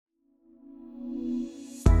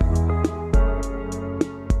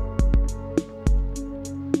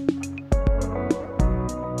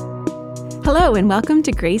Hello and welcome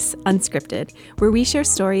to Grace Unscripted, where we share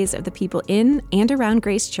stories of the people in and around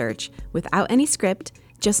Grace Church without any script,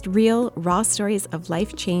 just real, raw stories of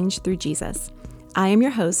life change through Jesus. I am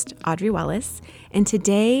your host, Audrey Wallace, and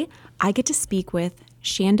today I get to speak with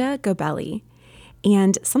Shanda Gobeli.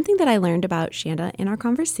 And something that I learned about Shanda in our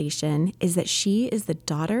conversation is that she is the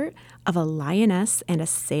daughter of a lioness and a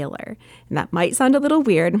sailor. And that might sound a little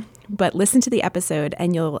weird, but listen to the episode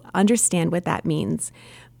and you'll understand what that means.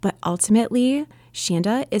 But ultimately,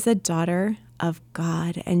 Shanda is a daughter of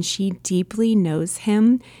God, and she deeply knows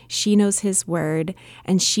him. She knows his word,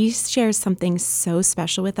 and she shares something so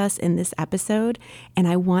special with us in this episode. And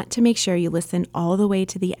I want to make sure you listen all the way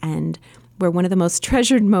to the end, where one of the most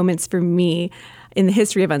treasured moments for me in the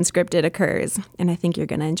history of Unscripted occurs. And I think you're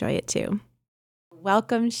going to enjoy it too.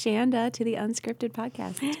 Welcome, Shanda, to the Unscripted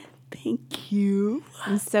podcast. Thank you.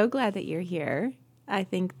 I'm so glad that you're here. I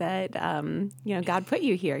think that, God put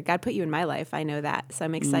you here. God put you in my life. I know that. So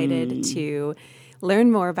I'm excited to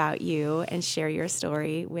learn more about you and share your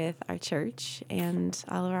story with our church and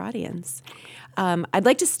all of our audience. I'd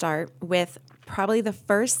like to start with probably the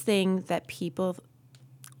first thing that people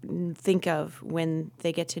think of when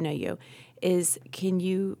they get to know you is, can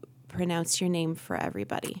you pronounce your name for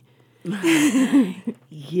everybody?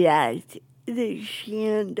 Yes. It is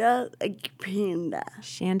Shanda like panda.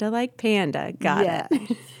 Shanda like panda. Got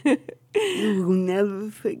it. You will never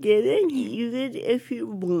forget it, even if you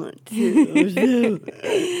want to.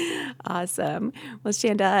 Awesome. Well,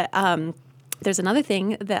 Shanda, there's another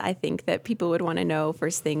thing that I think that people would want to know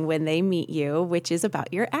first thing when they meet you, which is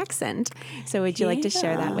about your accent. So would you like to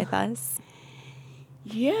share that with us?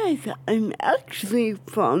 Yes, I'm actually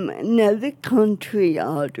from another country,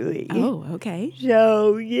 Audrey. Oh, okay.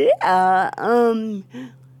 So, yeah,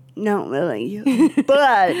 not really.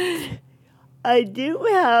 But I do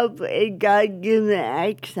have a God-given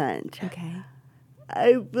accent. Okay.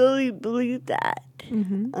 I really believe that.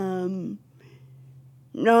 Mm-hmm.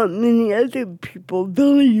 Not many other people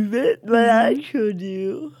believe it, but I sure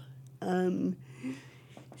do.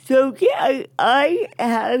 So yeah, I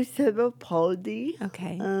have cerebral palsy.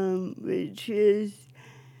 Okay. Which is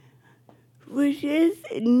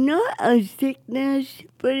not a sickness,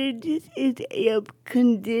 but it just is a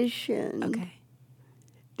condition. Okay.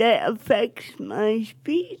 That affects my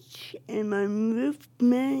speech and my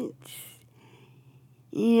movements.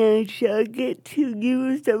 And so I get to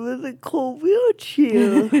use a really cool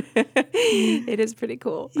wheelchair. It is pretty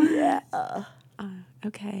cool. Yeah.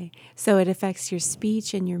 Okay. So it affects your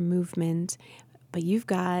speech and your movement, but you've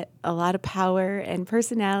got a lot of power and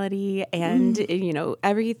personality and,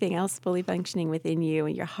 everything else fully functioning within you,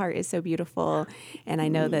 and your heart is so beautiful. And I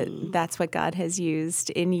know that that's what God has used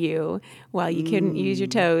in you. While you couldn't use your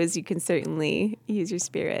toes, you can certainly use your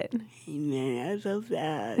spirit. Amen. I love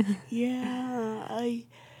that.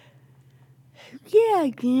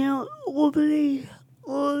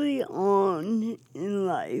 Early on in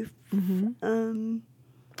life,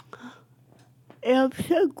 I'm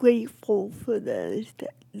so grateful for this,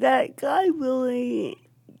 that God really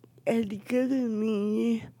has given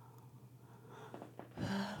me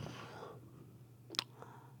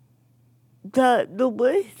the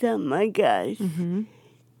wisdom, I guess,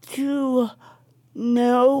 to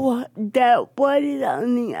know that what is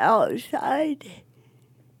on the outside,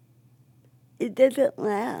 it doesn't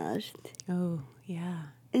last. Oh, yeah.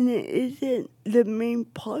 And it isn't the main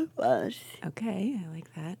part of us. Okay, I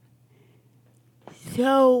like that.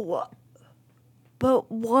 So, but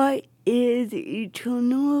what is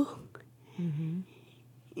eternal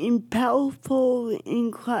and powerful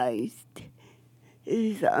in Christ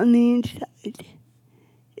is on the inside.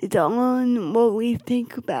 It's on what we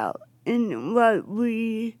think about and what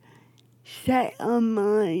we set our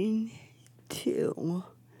mind to.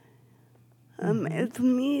 And for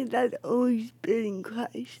me, that's always been in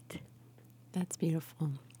Christ. That's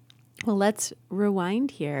beautiful. Well, let's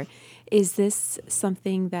rewind here. Is this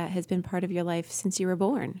something that has been part of your life since you were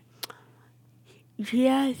born?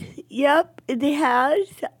 Yes. Yep, it has.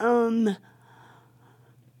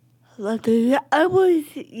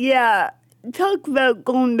 Talk about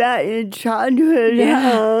going back in childhood.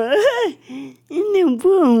 Yeah. In the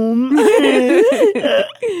womb.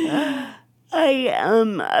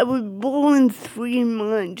 I was born 3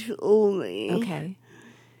 months early. Okay.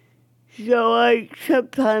 So I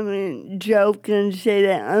sometimes joke and say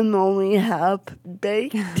that I'm only half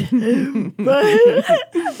baked,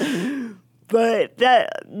 but that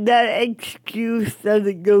excuse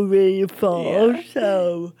doesn't go very far. Yeah.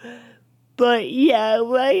 So, but yeah,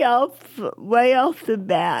 right off the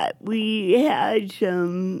bat, we had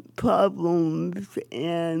some problems,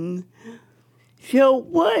 and So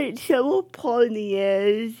what cerebral palsy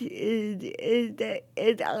is that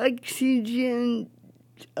it's oxygen,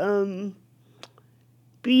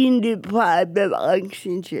 being deprived of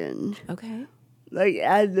oxygen, Okay. like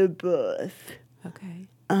at the birth. Okay.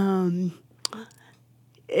 And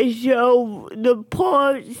so the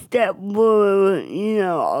parts that were,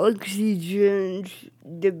 oxygen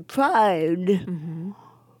deprived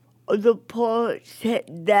are the parts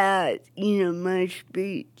that, my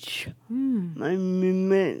speech, my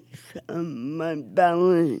mimics, my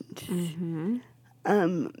balance.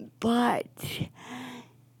 But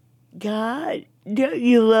God, don't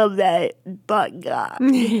you love that? But God.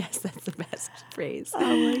 Yes, that's the best phrase. Oh,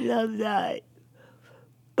 I love that.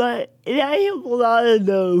 But I have a lot of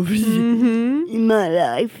those in my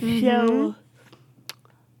life. So,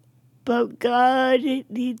 but God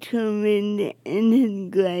determined in His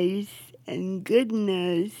grace and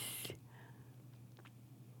goodness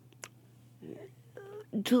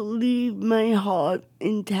to leave my heart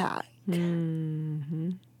intact.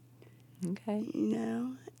 Okay.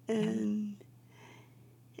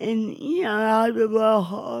 And out of our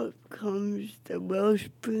heart comes the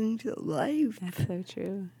wellsprings of life. That's so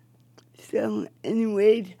true. So,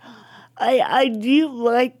 anyways, I do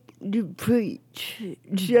like to preach,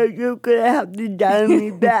 so you're gonna have to dial me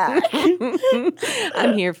back.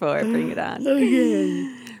 I'm here for it. Bring it on.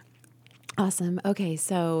 Okay. Awesome. Okay,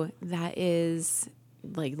 so that is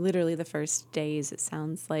like literally the first days, it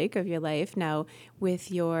sounds like, of your life. Now,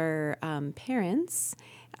 with your parents,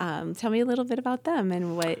 tell me a little bit about them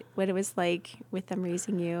and what it was like with them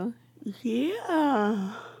raising you.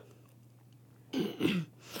 Yeah.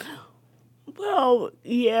 Well,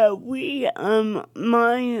 yeah, we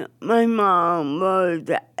my mom was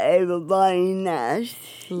a lioness.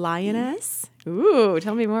 Lioness? Ooh,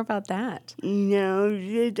 tell me more about that.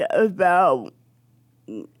 Just about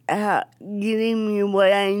getting me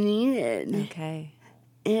what I needed. Okay.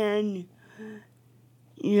 And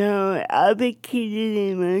advocated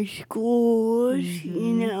in my schools,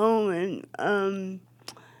 and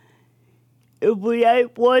when I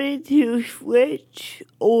wanted to switch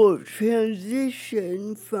or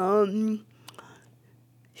transition from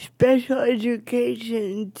special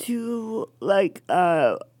education to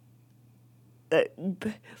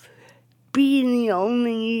being the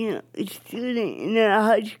only student in a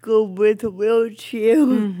high school with a wheelchair,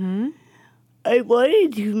 I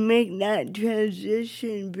wanted to make that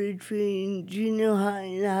transition between junior high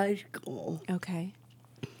and high school. Okay.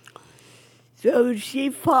 So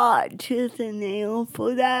she fought tooth and nail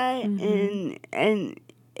for that, and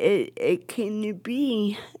it came to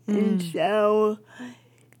be. And so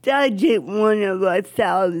that's just one of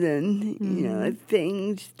 1,000,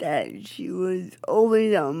 things that she was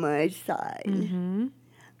always on my side.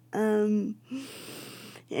 And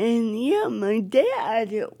my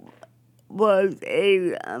dad was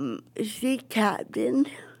a sea captain.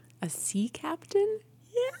 A sea captain?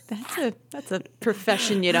 Yeah. That's a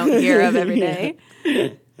profession you don't hear of every day.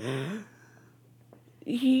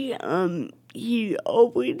 He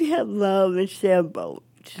always had love and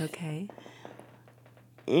sailboats. Okay.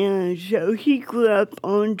 And so he grew up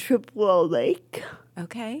on Chippewa Lake.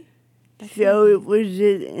 Okay. So it was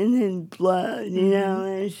just in his blood,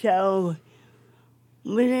 and so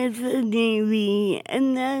when it's the Navy,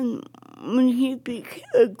 and then when he became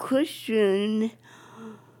a Christian,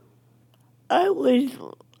 I was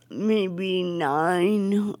maybe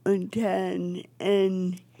 9 or 10,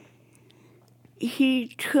 and he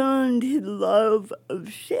turned his love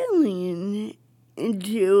of sailing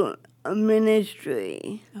into a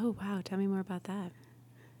ministry. Oh, wow. Tell me more about that.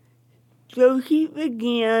 So he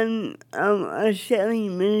began a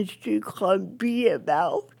sailing ministry called Be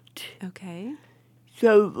About. Okay.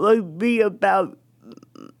 So, be about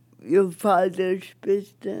your father's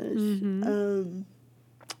business.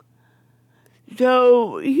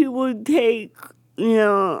 So he would take,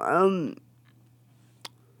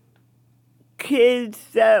 kids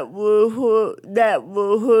that were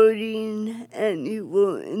hurting and who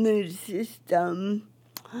were in the system.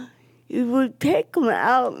 He would take them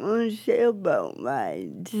out on sailboat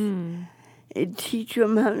rides and teach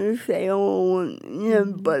them how to sail.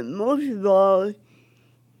 And, but most of all,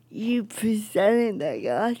 he presented the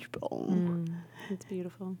gospel. That's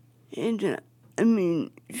beautiful. And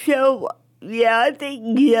so yeah, I think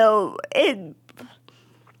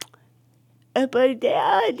my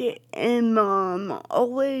dad and mom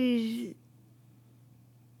always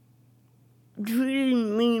treated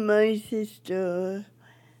me and my sister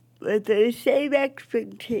with the same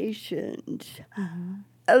expectations.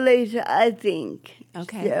 At least I think.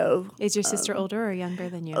 Okay. So, is your sister older or younger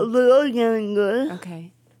than you? a little younger.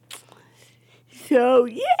 Okay. So,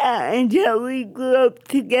 yeah, until we grew up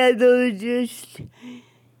together, just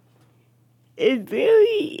a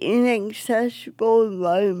very inaccessible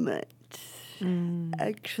environment.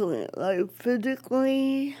 Actually, like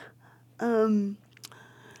physically. Do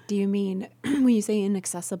you mean when you say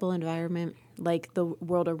inaccessible environment, like the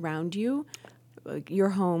world around you? Your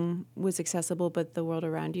home was accessible, but the world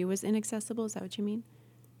around you was inaccessible? Is that what you mean?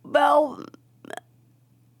 Well,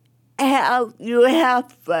 you're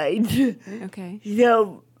half right. Okay.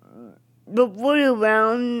 So, the world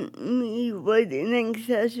around me was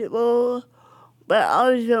inaccessible, but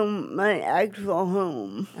also my actual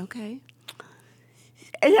home. Okay.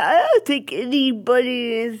 And I don't think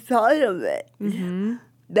anybody has thought of it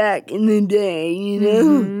back in the day, you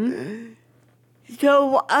know?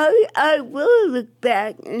 So I will look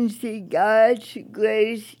back and see God's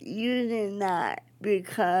grace using that,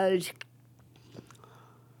 because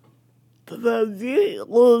from a very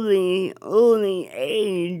early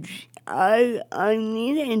age, I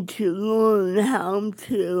needed to learn how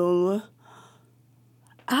to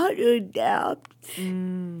adapt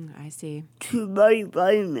I see. to my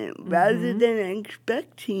environment rather than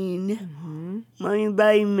expecting my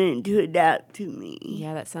environment to adapt to me.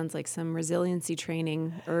 Yeah, that sounds like some resiliency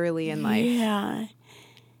training early in life. Yeah.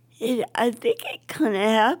 I think it kind of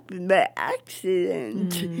happened by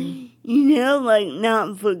accident. You know, like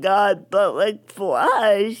not for God, but like for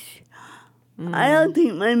us. I don't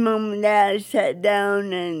think my mom and dad sat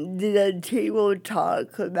down and did a table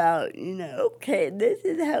talk about, you know, okay, this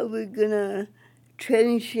is how we're gonna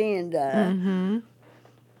train Shanda.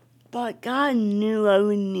 But God knew I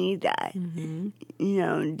would need that, you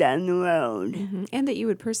know, down the road. And that you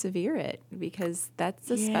would persevere it, because that's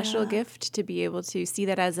a special gift to be able to see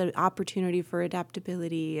that as an opportunity for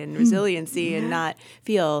adaptability and resiliency and not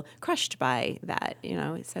feel crushed by that, you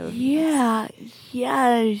know. So yes.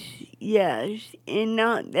 And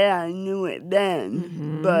not that I knew it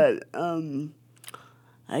then, but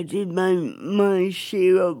I did my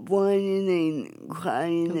share of whining and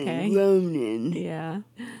crying and groaning. Yeah.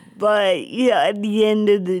 But, yeah, at the end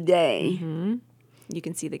of the day. You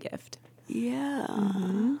can see the gift. Yeah.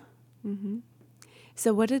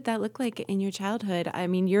 So what did that look like in your childhood? I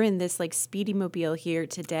mean, you're in this like Speedy Mobile here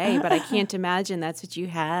today, but I can't imagine that's what you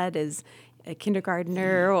had as a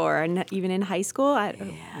kindergartner or even in high school. What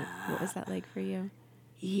was that like for you?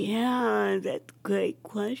 Yeah, that's a great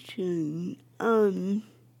question.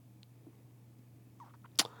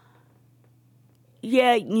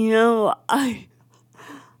 Yeah, you know,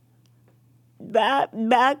 back,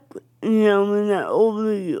 you know, in the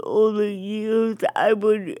older years, I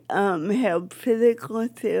would have physical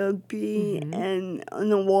therapy and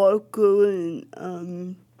on a walker,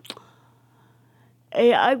 and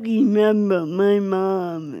I remember my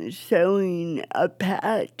mom sewing a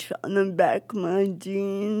patch on the back of my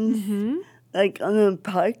jeans, like on a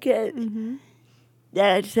pocket.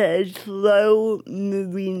 That says slow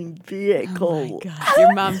moving vehicle. Oh my gosh,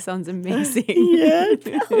 your mom sounds amazing. Yeah, it's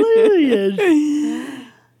hilarious.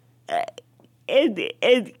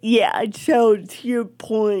 Yeah, so to your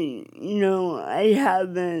point, you know, I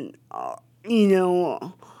haven't, you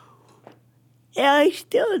know, yeah, I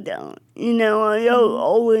still don't. You know, I don't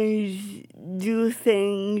always do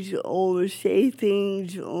things or say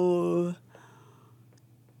things or,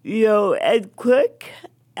 you know, as quick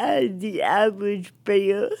as the average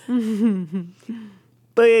bear.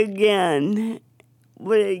 But again,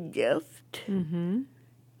 what a gift.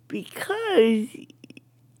 Because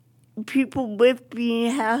people with me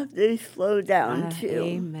have to slow down too.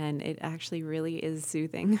 Amen. It actually really is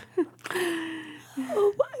soothing.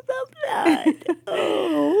 Oh, I love that.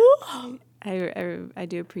 Oh. I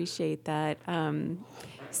do appreciate that.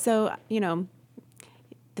 So, you know,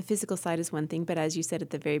 the physical side is one thing, but as you said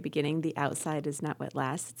at the very beginning, the outside is not what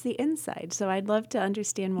lasts, it's the inside. So I'd love to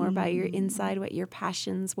understand more about your inside, what your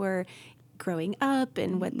passions were growing up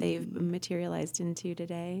and what they've materialized into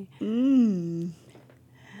today.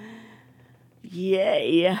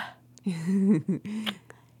 Yeah.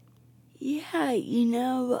 Yeah, you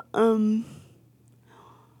know,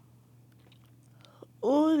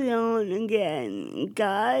 early on again,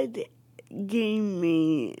 God gave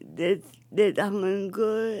me this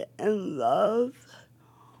hunger and love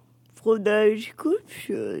for those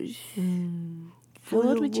scriptures. How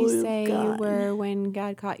old would you say you were when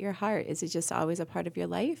God caught your heart? Is it just always a part of your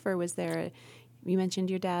life, or was there you mentioned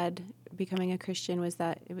your dad becoming a Christian. Is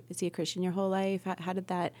he a Christian your whole life? How did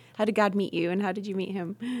God meet you, and how did you meet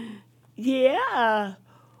him? Yeah.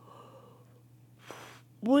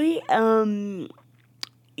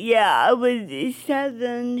 I was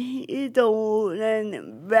 7 years old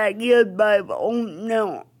and back in Bible. Oh,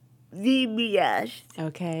 no. VBS,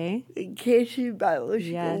 Okay. Vacation Bible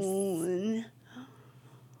Yes. School,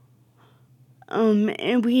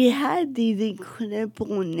 and we had these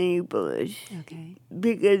incredible neighbors Okay.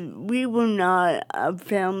 because we were not a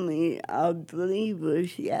family of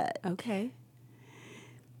believers yet. Okay.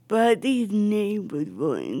 But these neighbors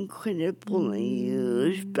were incredibly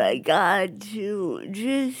used by God to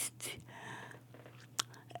just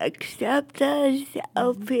accept us,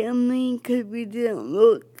 our family, because we didn't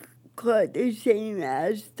look quite the same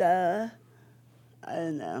as the, I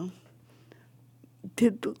don't know,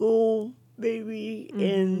 typical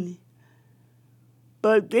baby.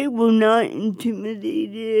 But they were not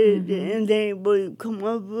intimidated, and they would come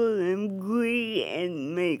over and greet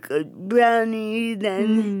and make us brownies,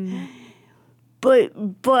 and but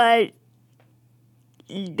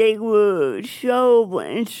they were so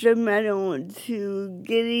instrumental to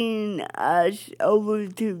getting us over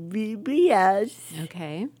to VBS.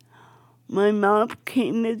 Okay. My mom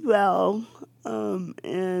came as well,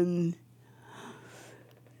 and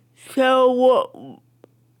so.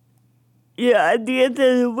 Yeah, at the end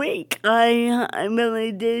of the week, I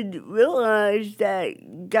really did realize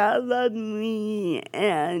that God loved me,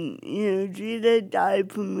 and Jesus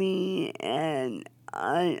died for me, and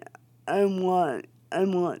I want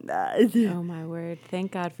that. Oh, my word.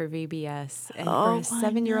 Thank God for VBS. And for Oh, a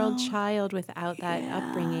 7-year-old know. child without that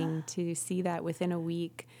upbringing to see that within a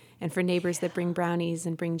week, and for neighbors that bring brownies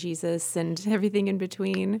and bring Jesus and everything in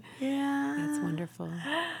between. Yeah. That's wonderful.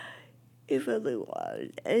 It really was.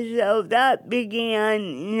 And so that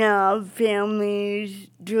began, our family's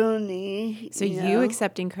journey. So you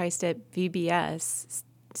accepting Christ at VBS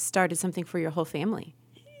started something for your whole family.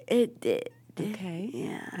 It did. Okay.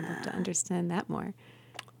 Yeah. I'd love to understand that more.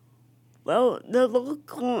 Well, the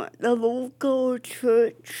local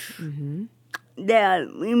church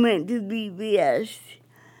that we went to VBS,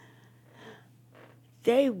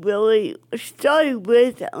 they really started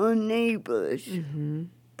with our neighbors.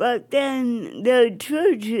 But then the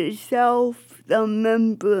church itself, the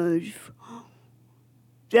members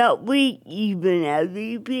that we even at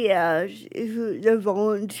VBS, the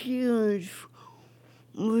volunteers,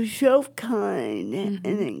 were so kind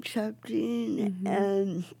and accepting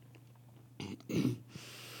and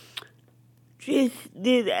just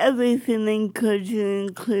did everything they could to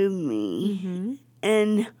include me.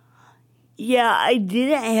 And yeah, I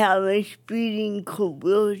didn't have a speeding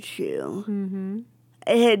wheelchair.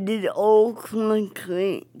 I had this old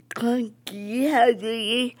clunky,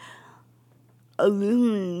 heavy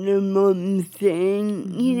aluminum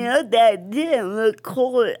thing, that didn't look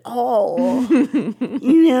cool at all,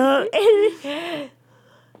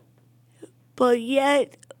 But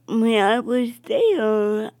yet, when I was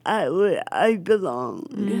there, I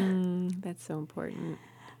belonged. That's so important.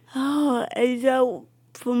 Oh, and so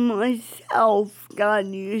for myself, God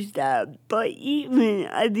used that, but even,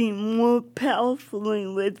 I think, more powerfully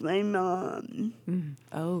with my mom.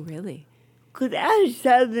 Oh, really? Because as a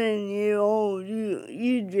 7-year-old,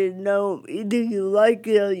 you just know either you like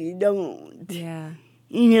it or you don't. Yeah.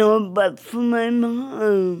 But for my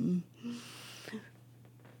mom,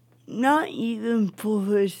 not even for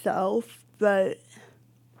herself, but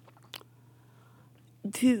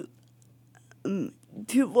to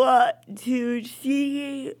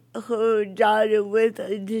see her daughter with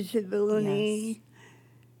a disability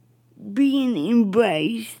being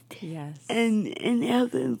embraced and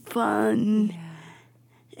having fun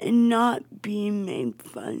and not being made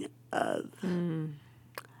fun of.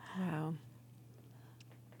 Wow.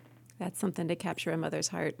 That's something to capture a mother's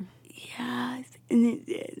heart. Yes, and it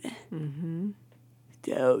did.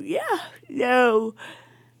 So, so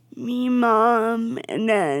me, Mom, and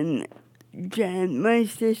then Jen, my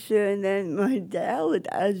sister, and then my dad was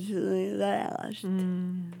actually last.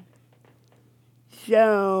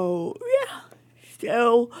 So,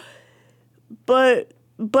 but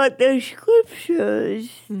the scriptures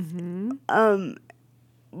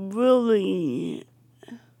really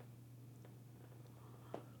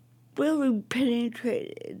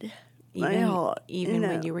penetrated my heart. Even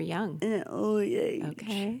when you were young? In an early age.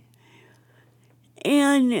 Okay.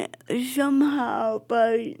 And somehow,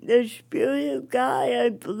 by the Spirit of God, I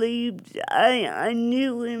believed, I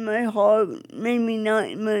knew in my heart, maybe not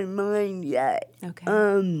in my mind yet.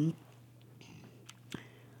 Okay.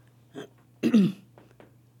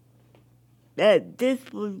 That this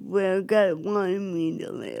was where God wanted me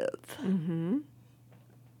to live.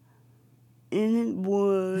 In His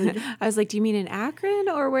Word. I was like, do you mean in Akron,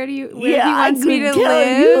 or where He wants me to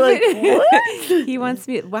live? You, like, what? He wants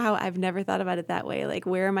me. Wow, I've never thought about it that way. Like,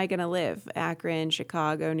 where am I going to live? Akron,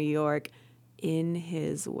 Chicago, New York, in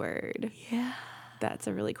His Word. Yeah. That's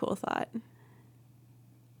a really cool thought.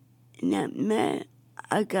 And that meant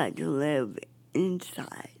I got to live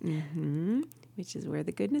inside. Mm-hmm. Which is where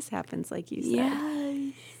the goodness happens, like you said.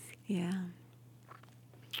 Yes. Yeah.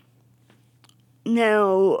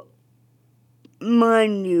 Now,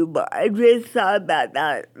 mind you, but I just thought about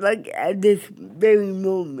that, like, at this very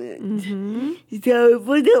moment. Mm-hmm. So it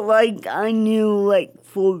wasn't like I knew, like,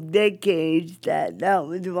 for decades that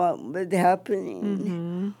was what was happening.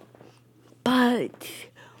 Mm-hmm. But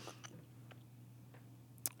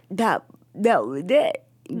that was it.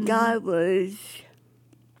 Mm-hmm. God was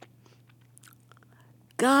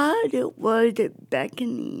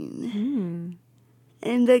beckoning Mm.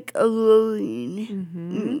 and, like, alluring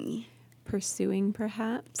Mm-hmm. Pursuing,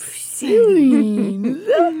 perhaps. Pursuing.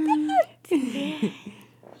 Love that.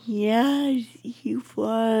 Yes, he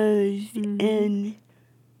was. Mm-hmm. And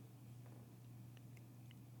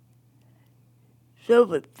so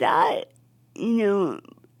with that,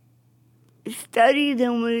 studying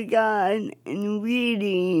the Word of God and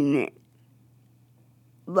reading,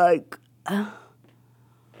 like,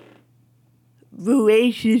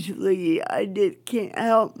 voraciously, I just can't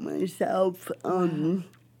help myself. Wow.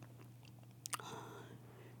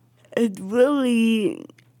 It's really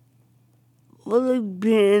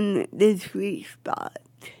been the sweet spot.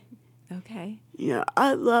 Okay.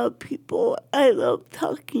 I love people. I love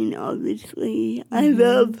talking, obviously. Mm-hmm. I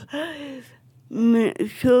love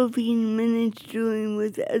serving, ministering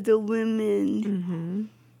with other women. Mm-hmm.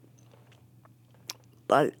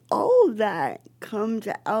 But all of that comes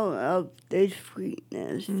out of the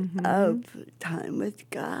sweetness of time with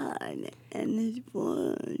God and His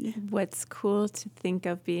Word. What's cool to think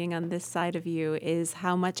of being on this side of you is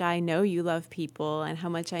how much I know you love people and how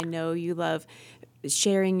much I know you love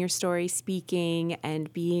sharing your story, speaking,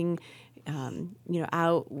 and being,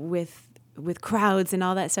 out with crowds and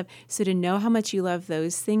all that stuff. So to know how much you love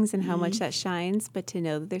those things and how much that shines, but to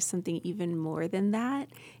know that there's something even more than that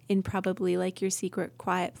in probably like your secret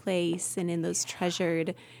quiet place and in those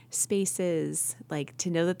treasured spaces, like to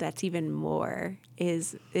know that that's even more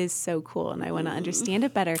is so cool. And I want to understand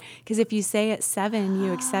it better, because if you say at 7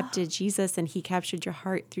 you accepted Jesus and He captured your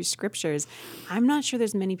heart through scriptures, I'm not sure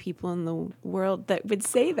there's many people in the world that would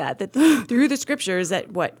say that through the scriptures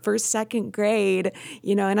at first, second grade,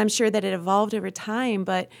 and I'm sure that it evolved over time,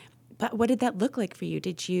 but what did that look like for you?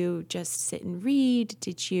 Did you just sit and read?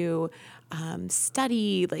 Did you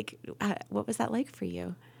study? Like, what was that like for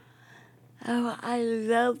you? Oh, I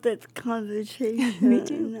love this conversation. Me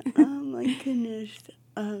too. Oh, my goodness.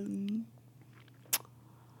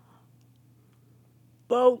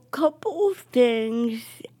 Well, a couple of things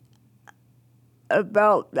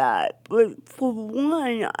about that. But for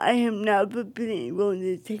one, I have never been able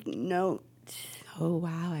to take notes. Oh,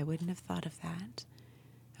 wow. I wouldn't have thought of that.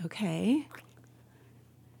 Okay.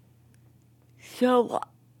 So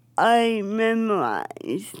I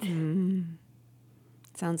memorized.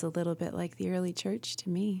 Sounds a little bit like the early church to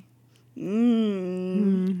me.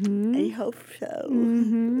 I hope so.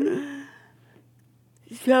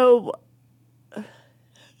 So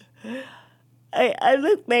I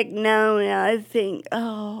look back now and I think,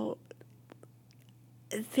 oh,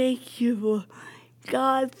 thank you,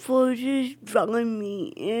 God, for just drawing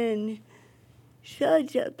me in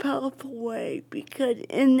such a powerful way. Because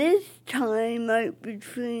in this time, like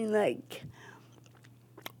between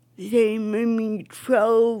say maybe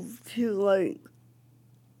 12 to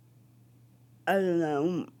I don't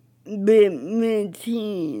know,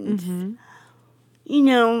 mid-teens.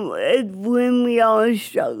 It's when we all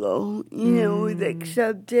struggle, with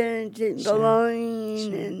acceptance and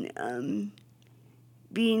belonging and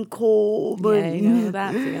being cool. Yeah, I know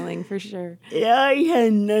that feeling for sure. Yeah, I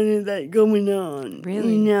had none of that going on.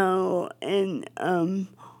 Really? And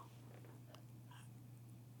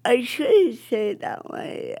I shouldn't say it that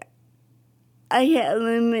way. I had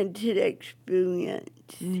limited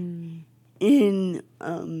experience in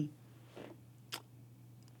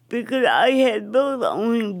because I had both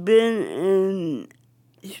only been in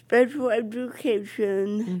special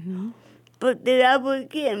education, but then I would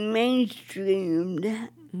get mainstreamed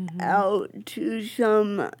out to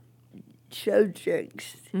some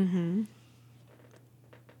subjects.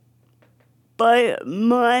 But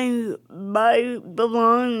my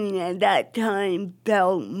belonging at that time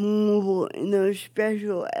felt more in those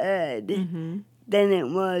special ed than it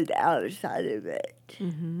was outside of it.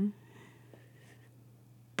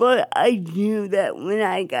 But I knew that when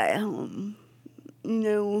I got home,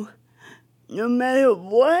 no matter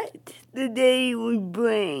what the day would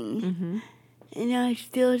bring, and I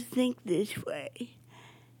still think this way,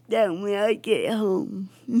 that when I get home,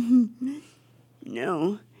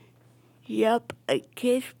 Yep, I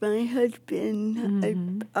kiss my husband.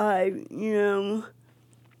 Mm-hmm.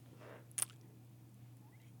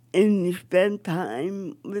 And spend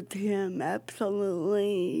time with him,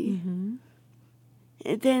 absolutely. Mm-hmm.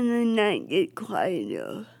 And then the night get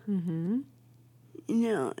quieter, Mm-hmm.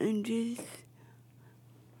 and just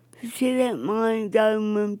sit at my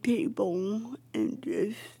dining table and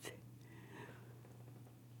just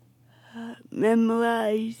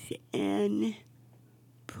memorize and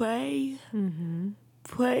pray. Mm-hmm.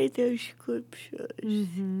 Pray the scriptures.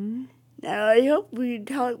 Mm-hmm. Now, I hope we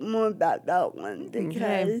talk more about that one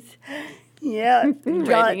because, Writing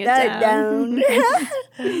jot it that down.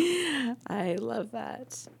 I love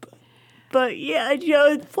that. But yeah,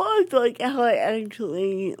 so as far as like how it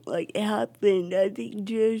actually like happened, I think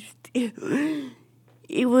just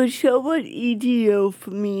it was so much easier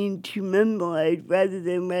for me to memorize rather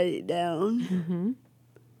than write it down. Mm-hmm.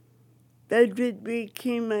 That just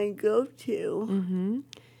became my go-to. Mm-hmm.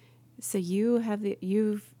 So you have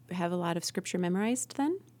a lot of scripture memorized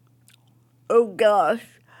then? Oh gosh.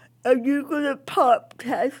 Are you gonna pop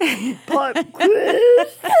test pop quiz?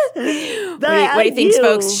 What do you think,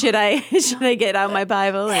 folks? Should I get out my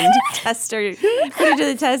Bible and test or put it to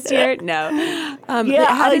the test here? No. I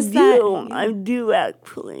do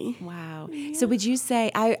actually. Wow. Yeah. So would you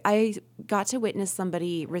say I got to witness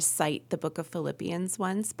somebody recite the book of Philippians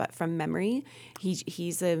once, but from memory.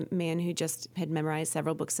 He's a man who just had memorized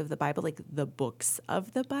several books of the Bible, like the books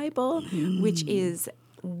of the Bible, which is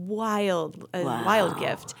wild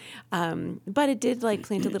gift. But it did like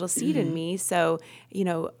plant a little seed in me. So,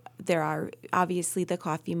 there are obviously the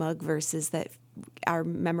coffee mug verses that are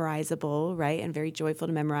memorizable, right? And very joyful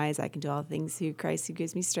to memorize. I can do all things through Christ who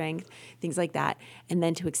gives me strength, things like that. And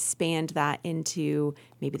then to expand that into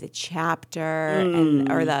maybe the chapter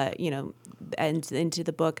or the, and into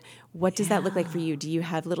the book. What does that look like for you? Do you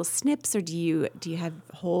have little snips or do you have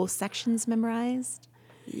whole sections memorized?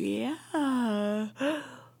 Yeah.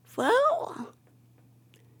 Well,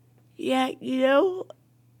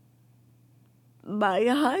 my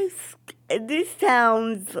high school, this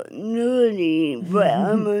sounds nerdy, but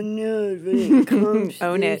I'm a nerd when it comes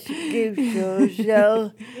to scripture.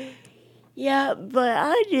 So, yeah,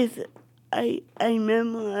 but I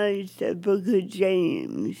memorized the book of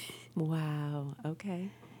James. Wow, okay.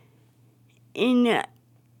 And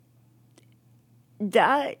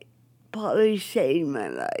that probably saved my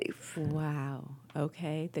life. Wow.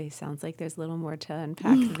 Okay. Sounds like there's a little more to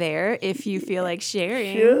unpack there if you feel like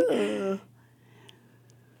sharing. Sure.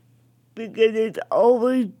 Because it's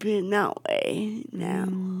always been that way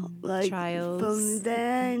now. Like Trials. From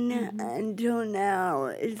then until now,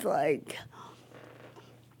 it's like,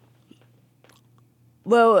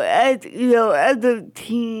 well, as a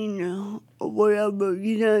teen or whatever,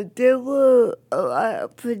 there were a lot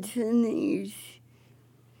of opportunities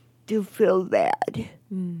to feel bad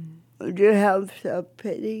or to have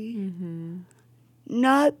self-pity. Mm-hmm.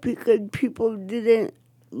 Not because people didn't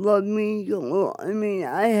love me.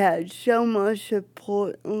 I had so much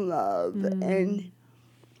support and love.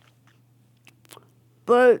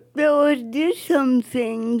 But there was just some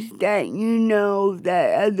things that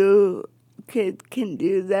that other kids can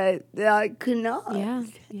do that I could not. Yeah.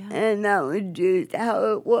 And that was just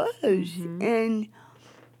how it was.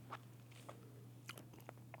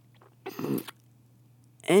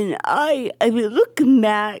 And I mean, looking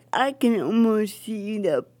back, I can almost see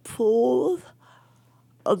the pull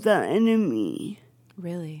of the enemy.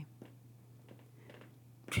 Really?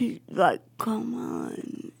 She's like, come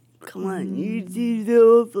on, you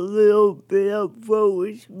deserve a little bit of what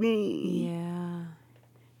was me. Yeah.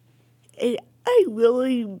 And I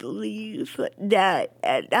really believe that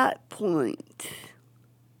at that point,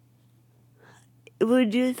 it was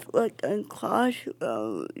just like a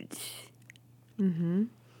crossroads. Mm-hmm.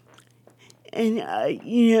 And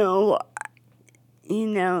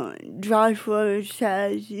Joshua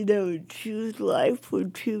says, choose life or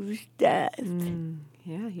choose death.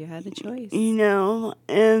 Yeah, you had a choice.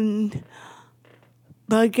 And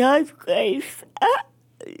by God's grace,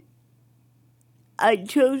 I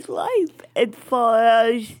chose life as far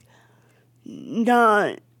as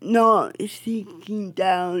not sinking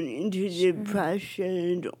down into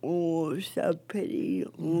depression or self-pity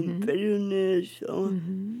or bitterness or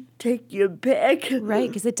take your pick. Right,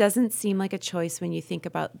 because it doesn't seem like a choice when you think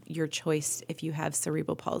about your choice if you have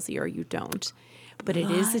cerebral palsy or you don't. But it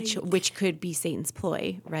is which could be Satan's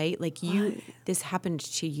ploy, right? Like this happened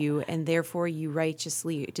to you, and therefore you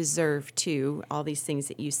righteously deserve to all these things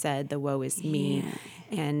that you said. The woe is me,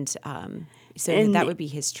 and So that would be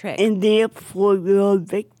his trick. And therefore you're a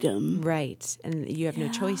victim. Right. And you have no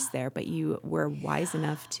choice there, but you were wise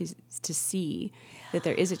enough to see that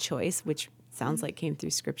there is a choice, which sounds like came through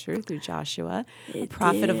Scripture, through Joshua, a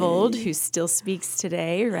prophet of old who still speaks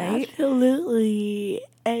today, right? Absolutely.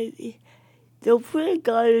 And the Word of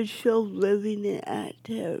God is so living and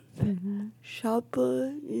active.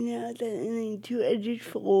 Sharper, than any two-edged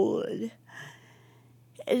sword.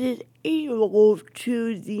 It is able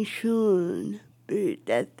to discern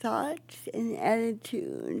the thoughts and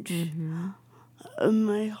attitudes of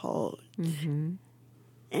my heart.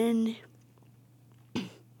 And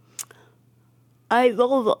I've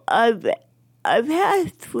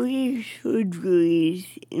had 3 surgeries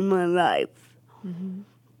in my life,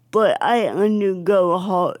 but I undergo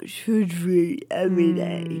heart surgery every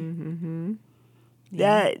day.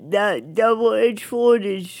 Yeah. That double-edged sword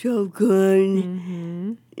is so good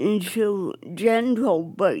and so gentle,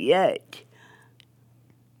 but yet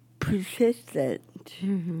persistent.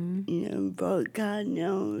 But God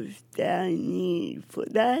knows that I need for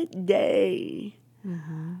that day.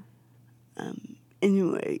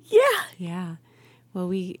 Anyway, yeah. Yeah. Well,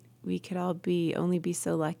 we could all only be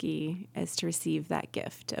so lucky as to receive that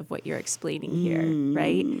gift of what you're explaining here,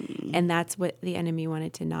 right? And that's what the enemy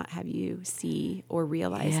wanted to not have you see or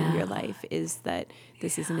realize in your life, is that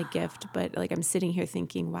this isn't a gift. But like, I'm sitting here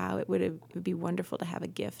thinking, wow, it would be wonderful to have a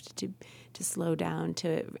gift to slow down,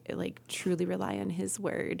 to like truly rely on his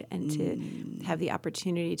word, and to have the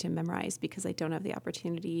opportunity to memorize, because I don't have the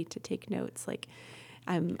opportunity to take notes. Like,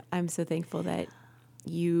 I'm so thankful that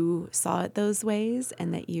you saw it those ways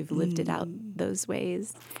and that you've lived it out those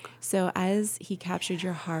ways. So as he captured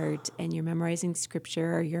your heart and you're memorizing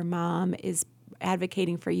Scripture, or your mom is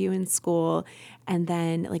advocating for you in school, and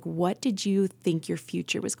then like, what did you think your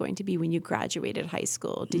future was going to be when you graduated high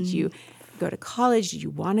school? Did you go to college? Did you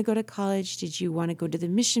want to go to college? Did you want to go to the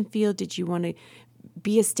mission field? Did you want to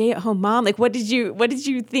be a stay-at-home mom? Like, what did you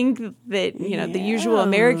think that, the usual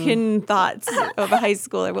American thoughts of a high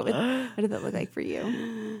schooler? What did that look like for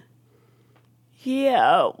you?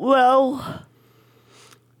 Yeah, well,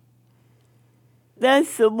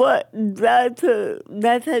 that's a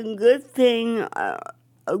good thing.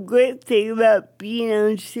 A great thing about being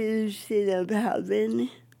a citizen of heaven,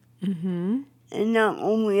 and not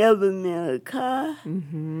only of America.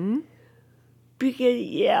 Because,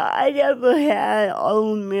 I never had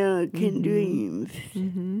all-American dreams.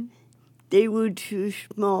 They were too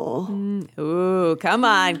small. Ooh, come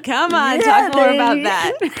on. Talk more about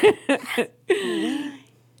that.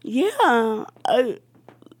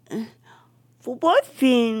 For one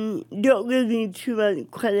thing, don't give me too much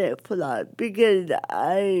credit for that, because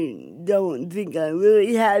I don't think I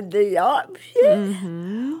really had the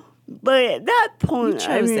option. But at that point, you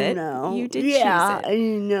chose it. Know. You did choose it. I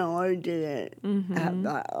didn't know I didn't have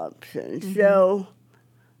that option. So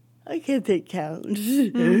I guess it counts.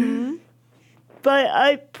 But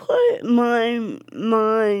I put my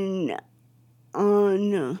mind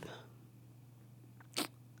on,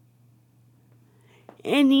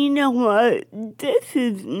 and you know what? This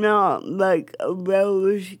is not like a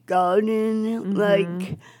rose garden.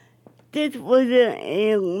 Like, this wasn't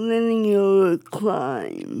a linear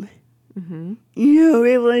climb.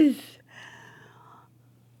 It was,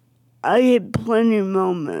 I had plenty of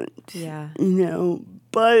moments.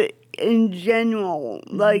 But in general,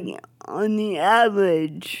 like, on the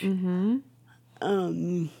average,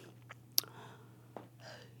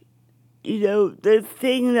 the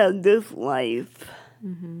things of this life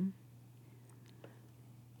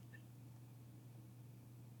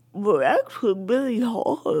were actually really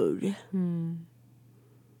hard.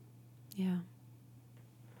 Yeah.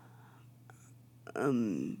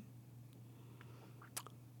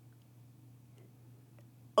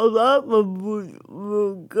 A lot of them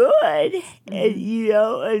were good, and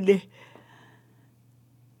and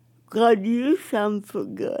God used some for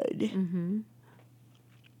good.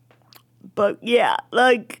 But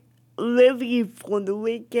like living for the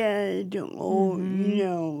weekend, or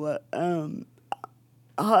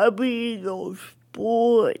hobbies or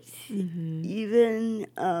sports, even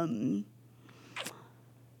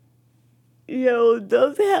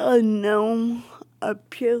those had no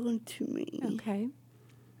appeal to me. Okay.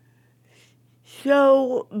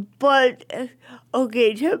 So, but,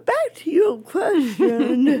 okay, so back to your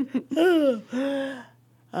question.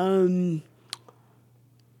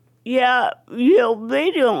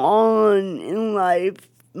 Later on in life,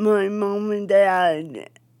 my mom and dad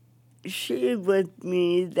shared with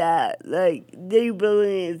me that, like, they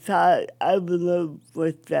really thought I would live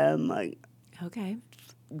with them, like, okay,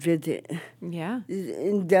 visit. Yeah.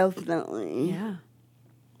 Indefinitely. Yeah.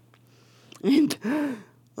 And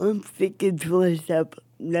I'm thinking to myself,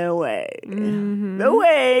 no way. Mm-hmm. No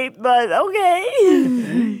way, but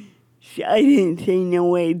okay. So I didn't say no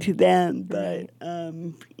way to them, but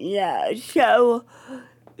yeah. So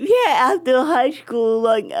after high school,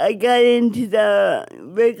 like I got into the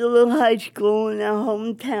regular high school in our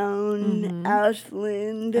hometown,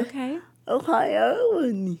 Ashland, Ohio,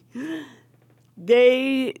 and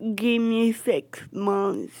they gave me 6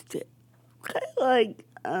 months to kind of like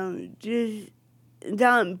just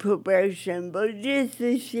not probation, but just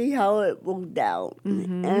to see how it worked out.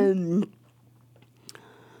 And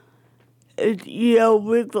it,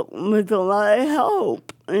 with a lot of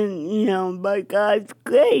help, and by God's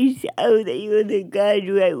grace, I was able to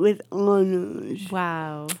graduate with honors.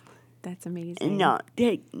 Wow, that's amazing. And not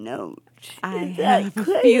take notes. I have a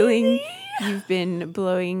feeling you've been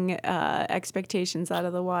blowing expectations out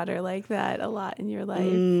of the water like that a lot in your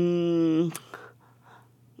life.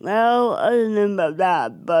 Well, I don't know about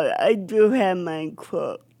that, but I do have my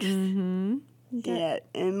quirks. Yeah,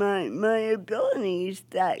 and my abilities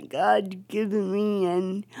that God's given me,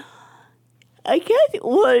 and I guess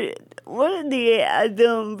one of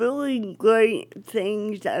the really great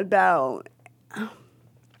things about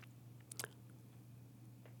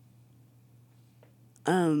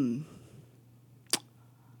honing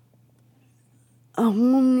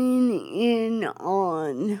in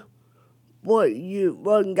on what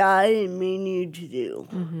God made you to do.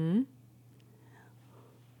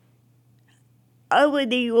 I was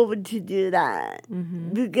able to do that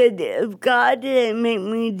because if God didn't make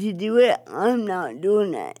me to do it, I'm not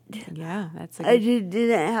doing it. Yeah, I just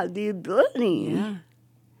didn't have the ability.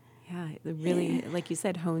 Yeah, it really, like you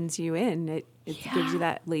said, hones you in. It gives you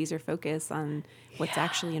that laser focus on what's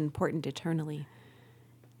actually important eternally.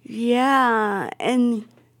 Yeah, and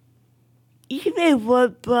even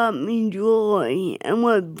what brought me joy and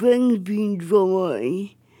what brings me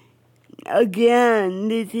joy, again,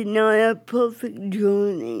 this is not a perfect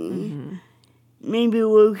journey. Maybe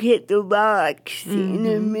we'll hit the rocks in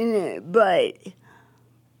a minute, but,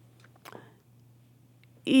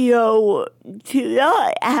 to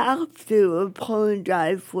not have to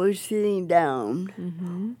apologize for sitting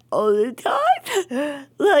down all the time,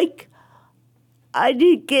 like, I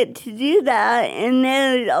did get to do that, and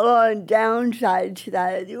there's a lot of downside to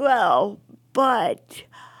that as well, but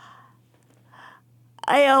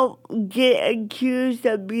I don't get accused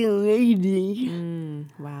of being lazy.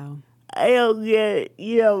 Wow. I don't get,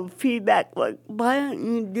 feedback like, why aren't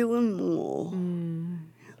you doing more?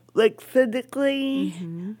 Like physically,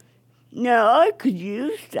 no, I could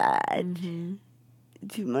use that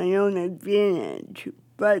to my own advantage,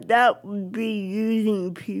 but that would be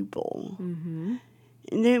using people. And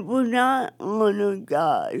it would not honor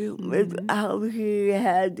God with how He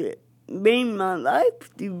had made my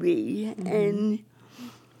life to be. And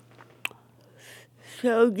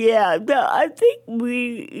so, I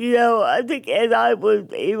think as I was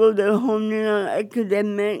able to hone in on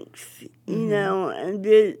academics,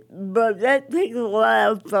 but that takes a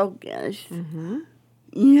lot of focus.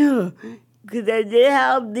 Because I did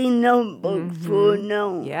have the notebook full of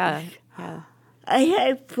notes. Yeah. I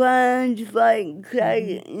had friends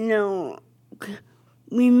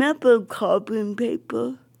remember carbon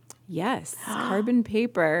paper? Yes, carbon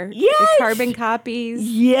paper. Yes! The carbon copies.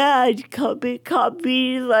 Yeah, carbon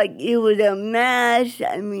copies, like it was a mess.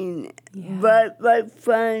 I mean, but my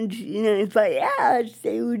friends, if I asked,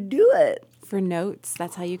 they would do it. For notes?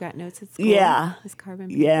 That's how you got notes at school? Yeah. This carbon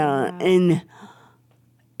paper? Yeah, Wow. and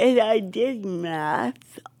I did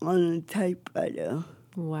math on a typewriter.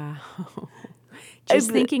 Wow. Just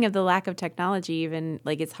thinking of the lack of technology, even,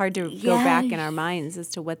 like, it's hard to go back in our minds as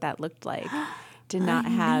to what that looked like. To not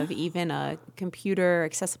have even a computer,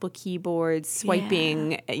 accessible keyboards,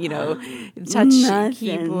 swiping, touch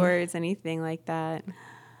keyboards, anything like that.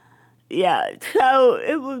 Yeah,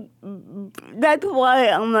 so that's why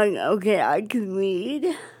I'm like, okay, I can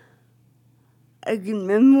read, I can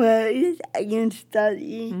memorize, I can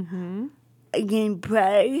study, I can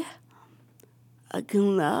pray, I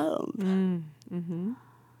can love.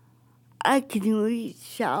 I can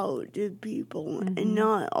reach out to people and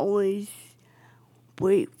not always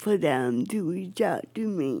wait for them to reach out to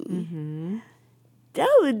me. That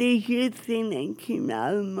was the huge thing that came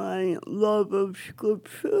out of my love of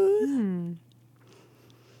Scripture.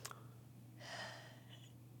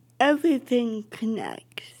 Everything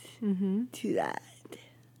connects to that.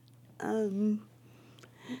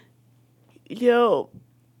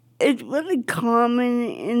 It's really common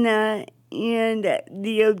in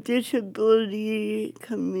the disability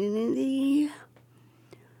community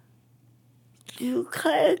to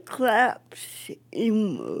kind of collapse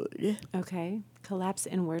inward. Okay. Collapse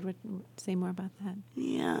inward. Say more about that.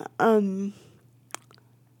 Yeah.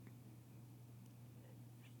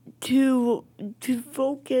 To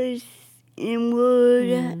focus inward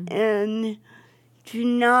and to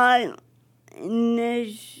not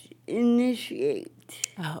initiate.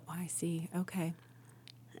 Oh, I see. Okay.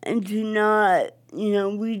 And to not,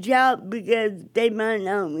 reach out because they might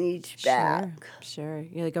not reach back. Sure.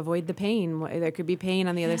 You avoid the pain. There could be pain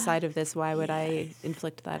on the other side of this. Why would I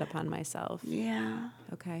inflict that upon myself? Yeah.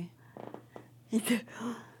 Okay.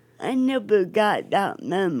 I never got that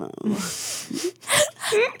memo.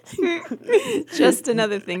 Just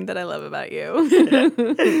another thing that I love about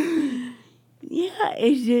you. Yeah,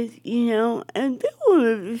 it's just, and there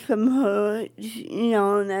were some hurts,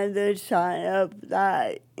 on the other side of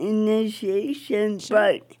that initiation,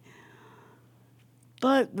 Sure.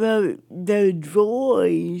 but the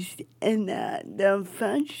joys and the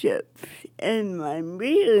friendships and my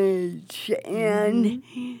marriage and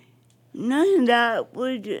none of that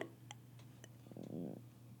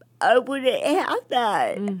I wouldn't have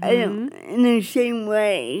that in the same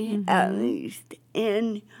way, at least.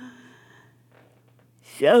 And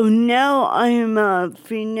so now I am a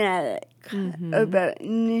fanatic about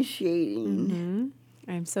initiating.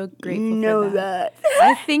 I'm so grateful for that.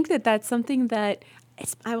 I think that that's something that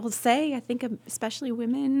I will say, I think especially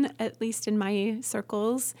women, at least in my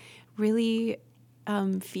circles, really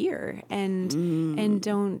fear and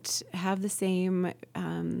don't have the same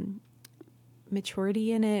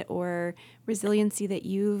maturity in it or resiliency that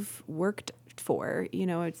you've worked for.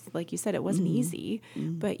 It's like you said, it wasn't easy,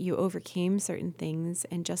 but you overcame certain things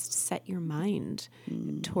and just set your mind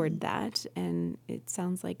toward that. And it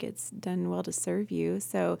sounds like it's done well to serve you.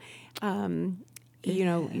 So,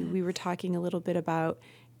 we were talking a little bit about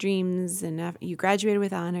dreams, and you graduated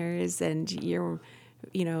with honors, and you're,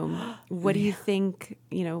 what do you think,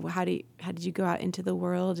 how did you go out into the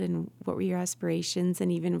world, and what were your aspirations,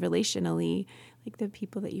 and even relationally, like the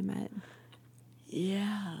people that you met?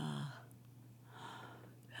 Yeah.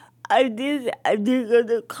 I did go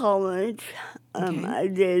to college. Okay. I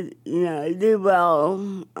did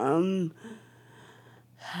well.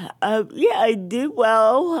 I did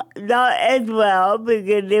well. Not as well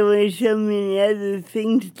because there were so many other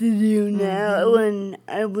things to do now when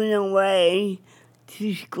I went away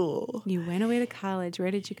to school. You went away to college.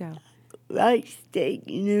 Where did you go? Wright State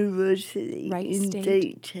University in State?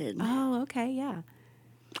 Dayton. Oh, okay, yeah.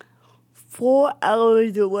 4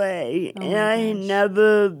 hours away, and I had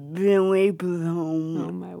never been away from home. Oh,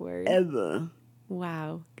 my word. Ever.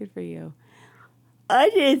 Wow, good for you. I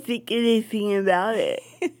didn't think anything about it,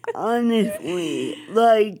 honestly.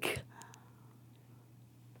 But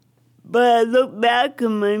I look back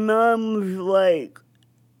and my mom was like,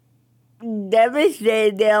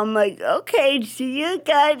 devastated. I'm like, okay, see you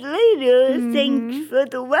guys later. Thanks for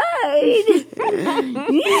the ride.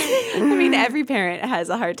 I mean, every parent has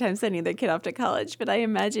a hard time sending their kid off to college, but I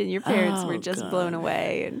imagine your parents were just blown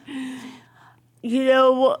away. And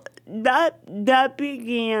that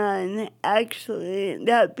began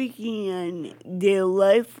their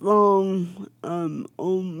lifelong,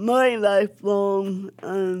 my lifelong,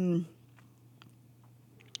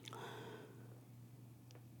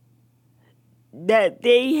 that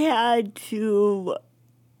they had to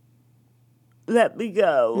let me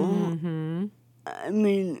go. I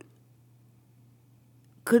mean,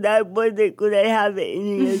 could I have it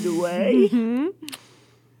any other way?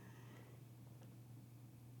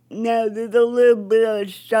 Now, there's a little bit of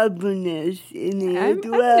stubbornness in it. I'm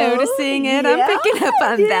noticing it. I'm picking up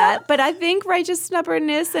on that. But I think righteous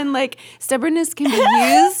stubbornness and stubbornness can be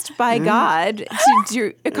used by God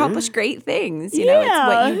to accomplish great things. It's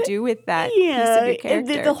what you do with that piece of your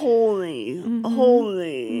character. It's a holy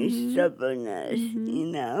stubbornness,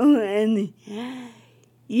 And I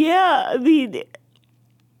mean,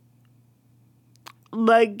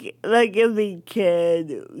 like every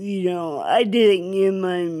kid, I didn't give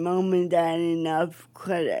my mom and dad enough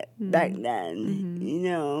credit back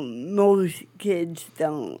then. Most kids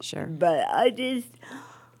don't. Sure. But I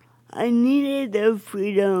needed the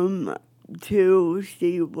freedom to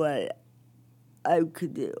see what I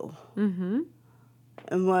could do. And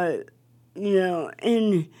what,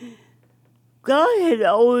 and God had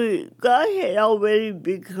already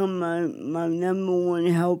become my number one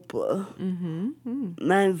helper,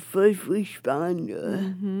 my first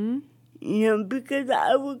responder. Because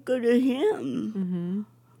I would go to Him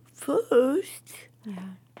first,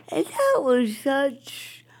 and that was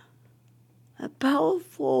such a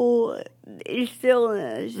powerful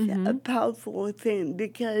stillness, a powerful thing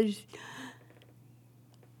because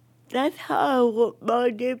that's how my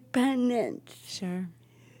dependence Sure.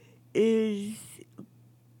 is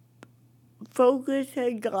focused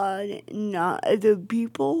on God, not other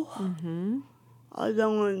people. Mm-hmm.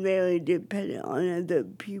 Although I'm very dependent on other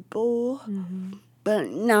people, Mm-hmm. but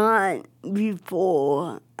not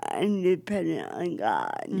before I'm dependent on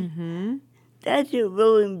God. Mm-hmm. That's a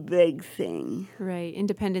really big thing. Right.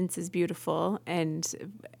 Independence is beautiful, and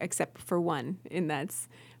except for one, and that's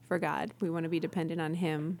for God. We want to be dependent on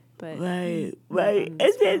Him, but Right. not on And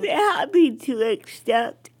this then world. happy to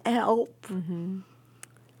accept help. Mm-hmm.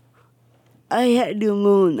 I had to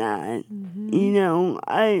learn that. Mm-hmm. You know,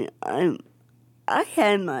 I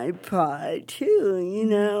had my pride too, you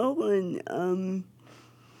know, and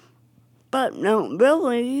but not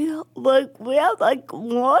really. Like, well, like,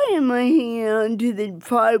 why am I hanging on to the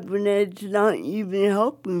pride when it's not even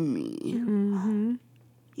helping me? Mm-hmm.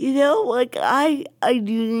 You know, like, I do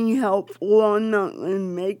need help or I'm not going to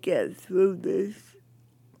make it through this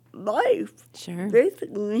life, Sure.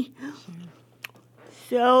 basically. Sure.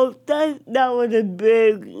 So that was a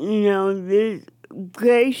big, you know, this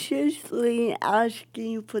graciously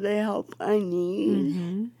asking for the help I need.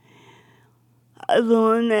 Mm-hmm. I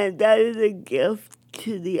learned that is a gift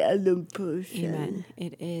to the other person. Amen.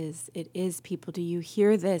 It is. It is, people. Do you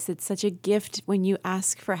hear this? It's such a gift when you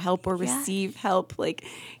ask for help or receive help. Like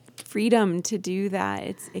freedom to do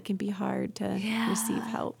that. It can be hard to receive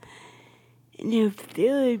help. And if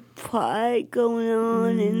there is pride going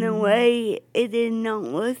on in a way, it is not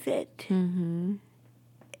worth it. Mm-hmm.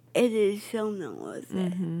 It is so not worth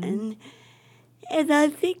Mm-hmm. it. And I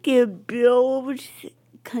think it builds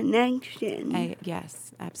connection.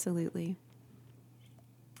 Yes, absolutely.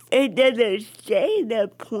 It doesn't say the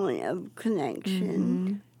point of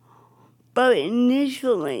connection. But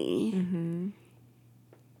initially, you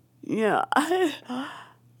know,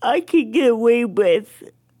 I could get away with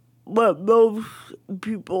what most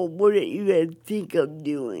people wouldn't even think of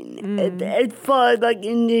doing. As far as like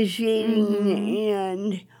initiating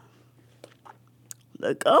and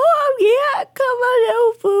like, oh yeah, come on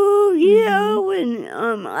over, you know,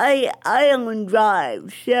 and I don't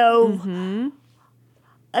drive, so when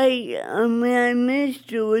I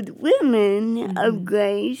minister with women of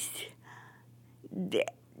grace,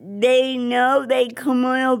 they know they come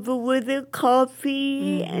on over with a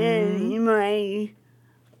coffee and my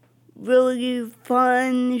really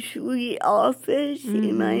fun, sweet office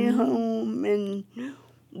in my home, and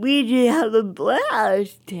we just have a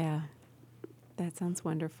blast. Yeah, that sounds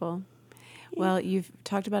wonderful. Well, you've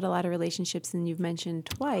talked about a lot of relationships, and you've mentioned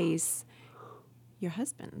twice your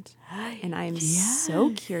husband. And I'm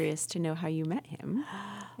so curious to know how you met him.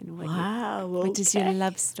 And what is your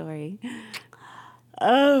love story?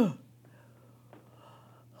 Oh,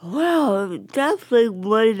 well, definitely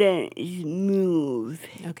wasn't smooth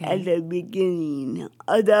at the beginning.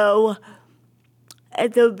 Although,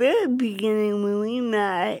 at the very beginning when we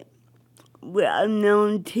met, I've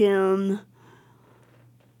known Tim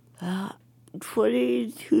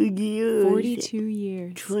 22 years. 42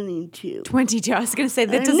 years. 22. 22. I was going to say,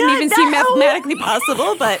 that doesn't even seem mathematically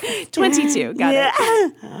possible, but 22. Got it.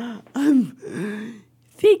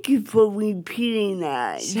 Thank you for repeating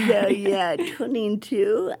that. So,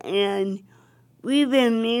 22. And we've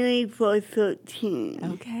been married for 13.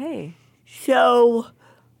 Okay. So,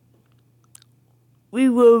 we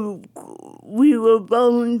were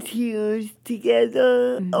volunteers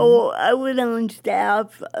together. Or I was on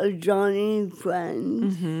staff of Johnny and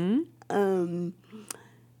Friends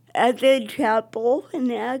at the chapel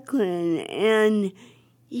in Akron, and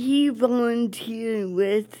he volunteered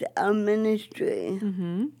with a ministry.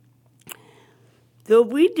 So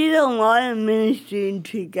we did a lot of ministry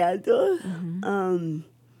together.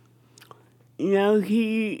 You know,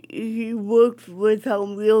 he worked with our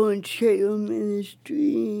wheelchair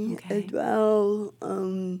ministry as well.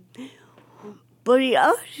 But he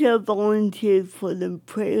also volunteered for the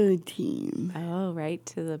prayer team. Oh, right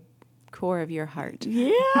to the core of your heart.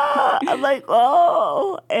 Yeah, I'm like,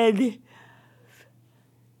 oh, and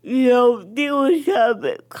you know, there was some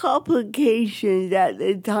complications at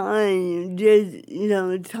the time, just, you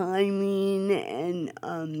know, timing and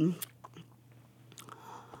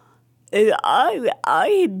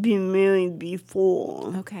I had been married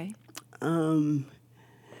before. Okay. And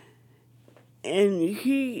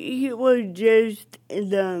he was just in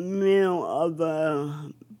the middle of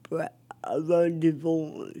a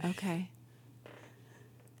divorce. Okay.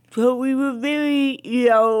 So we were very, you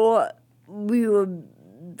know, we were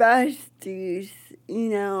besties, you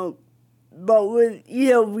know, but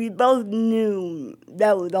we both knew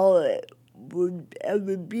that was all it would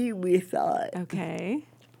ever be, we thought. Okay.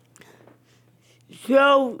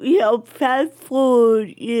 So, fast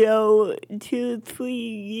forward, 2-3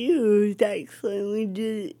 years, actually, we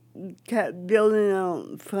just kept building our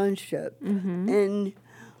friendship. And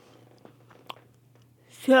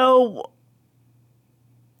so,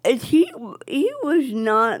 he was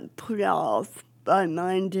not put off by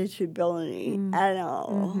my disability at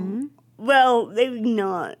all. Well, maybe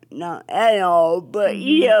not at all, but,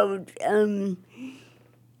 he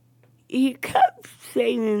kept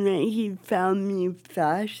saying that he found me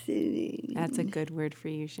fascinating. That's a good word for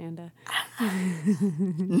you, Shanda.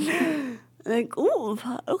 Like, oh,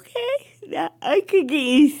 okay, I could get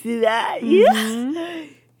used to that. Yeah.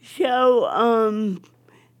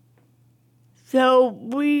 So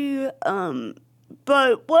we,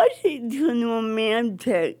 but once it turned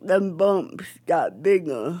romantic, the bumps got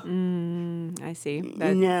bigger. I see.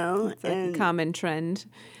 It's a common trend.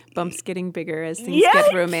 Bumps getting bigger as things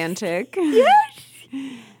get romantic. Yes.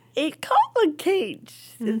 It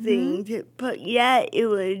complicates the things, but it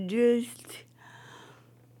was just,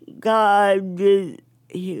 God, just,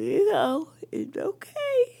 here you go. It's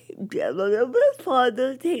okay. Get a little bit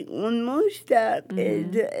farther. Take one more step.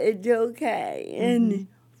 It's okay. And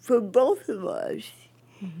for both of us,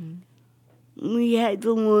 we had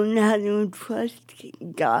to learn how to trust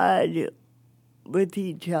God with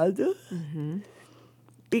each other.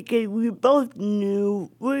 Because we both knew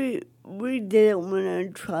we didn't want to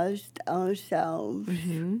trust ourselves.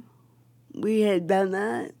 We had done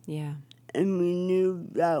that. Yeah. And we knew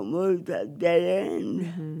that was a dead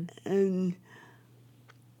end. And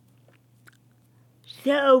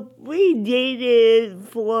so we dated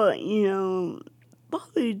for,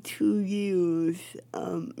 probably 2 years,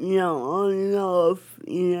 on and off,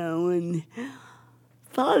 and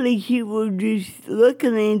finally he was just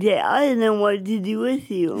looking and said, I don't know what to do with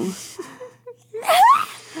you.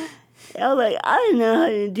 I was like, I don't know how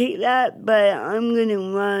to take that, but I'm going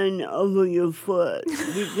to run over your foot.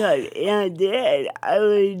 Because, and I did. I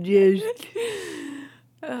was just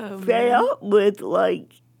fed up with,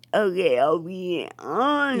 like, okay, are we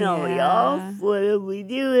on? Are we off? What are we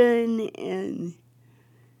doing? And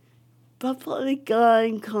Buffalo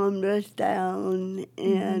God calmed us down.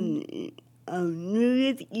 And New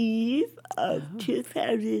Year's Eve of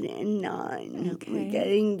 2009, we got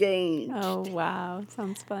engaged. Oh, wow.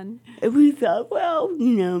 Sounds fun. And we thought, well,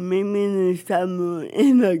 maybe in the summer.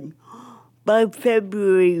 And, like, by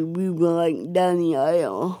February, we were, like, down the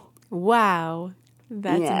aisle. Wow.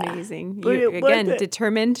 That's amazing. But You're, again,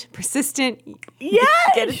 determined, persistent.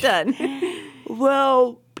 Yes! Get it done.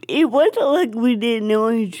 Well, it wasn't like we didn't know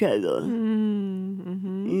each other.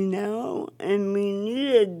 And we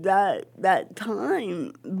needed that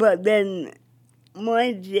time. But then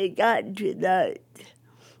once they got to that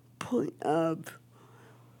point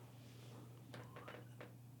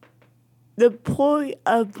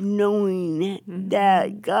of knowing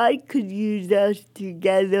that God could use us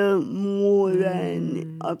together more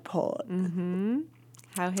than apart.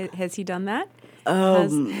 How has he done that?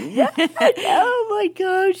 Yeah. Oh my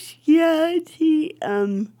gosh, yes.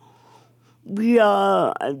 We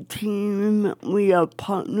are a team. We are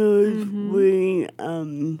partners. We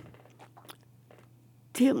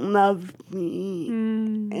Tim loves me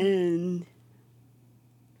in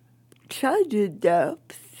such a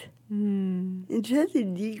depth, in such a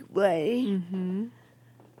deep way.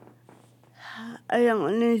 I don't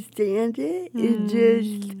understand it. It's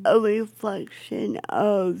just a reflection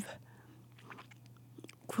of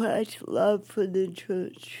Christ's love for the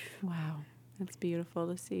church. Wow, that's beautiful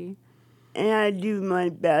to see. And I do my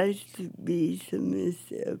best to be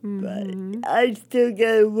submissive, but I still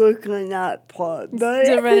gotta work on that part. But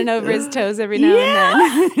still running over his toes every now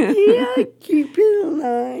and then. Yeah, keep it in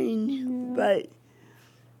line. But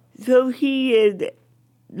so he is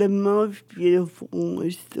the most beautiful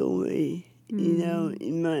story,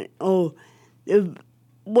 in my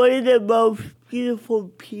one of the most beautiful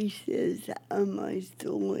pieces of my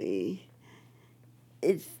story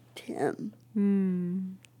is Tim.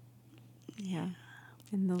 Yeah.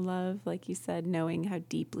 And the love, like you said, knowing how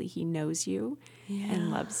deeply he knows you and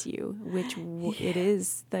loves you, which it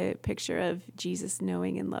is the picture of Jesus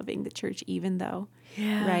knowing and loving the church, even though,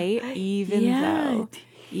 right? Even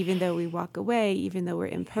though we walk away, even though we're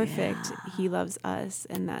imperfect, he loves us.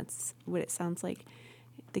 And that's what it sounds like,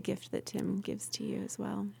 the gift that Tim gives to you as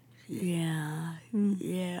well. Yeah.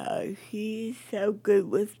 He's so good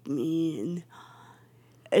with me,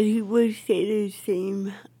 and he would say the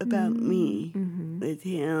same about me with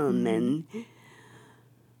him, and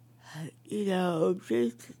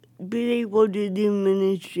just being able to do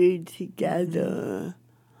ministry together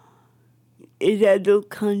in other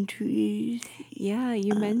countries. Yeah,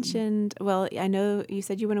 you mentioned, well, I know you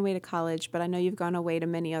said you went away to college, but I know you've gone away to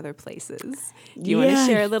many other places. Do you want to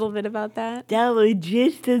share a little bit about that? That was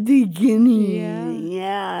just the beginning.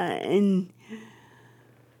 Yeah. And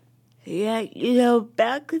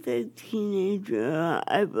back as a teenager,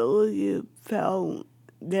 I really felt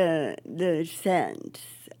the sense,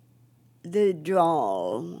 the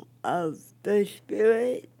draw of the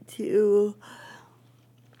Spirit to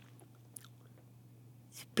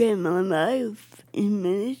spend my life in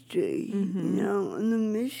ministry, in the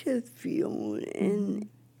mission field, and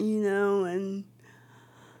and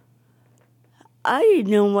I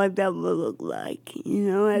didn't know what that would look like.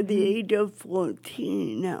 At the age of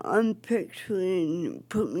 14, I'm picturing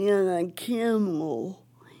put me on a camel.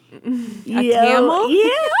 A camel?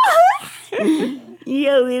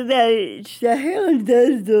 Yeah. With that Sahara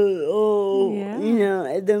Desert,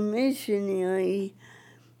 as a missionary.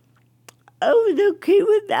 I was okay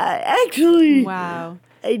with that. Actually, wow.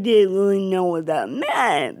 I didn't really know what that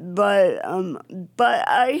meant, but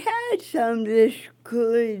I had some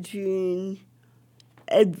discouraging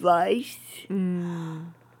advice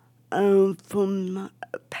from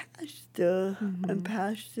a pastor. A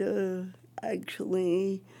pastor,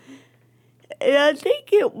 actually. And I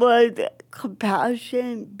think it was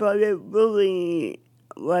compassion, but it really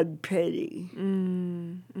was pity.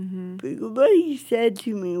 Because what he said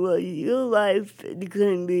to me was, your life is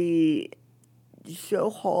going to be so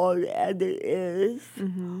hard as it is.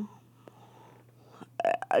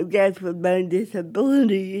 I guess with my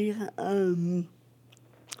disability,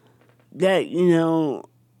 that,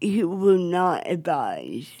 he would not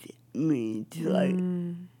advise me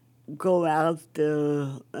to, go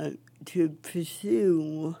after, to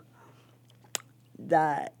pursue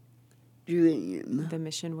that dream. The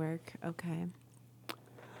mission work, okay.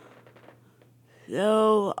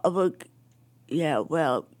 So I was,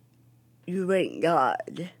 well, you ain't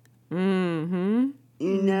God. I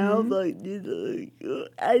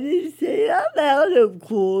didn't say it out loud, of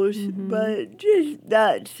course, but just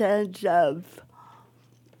that sense of,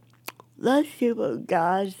 let's see what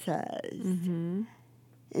God says.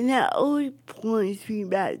 And that always points me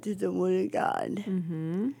back to the Word of God.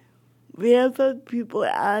 Whenever people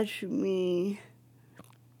ask me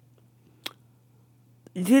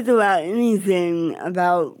just about anything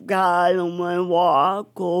about God or my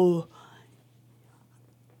walk, or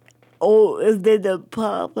if there's a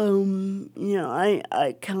problem,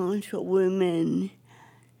 I counsel women.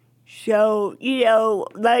 So,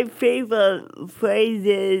 my favorite phrase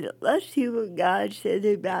is, let's see what God says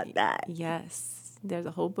about that. Yes, there's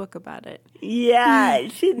a whole book about it. Yeah,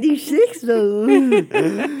 it should be 6 of them.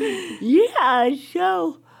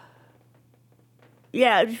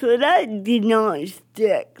 So that did not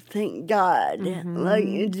stick, thank God.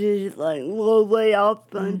 It just rolled way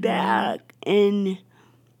off my back. And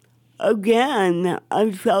again,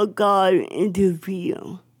 I felt God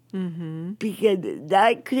interfere. Because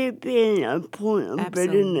that could have been a point of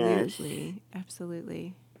bitterness.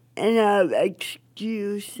 Absolutely. And of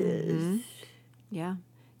excuses. Yeah,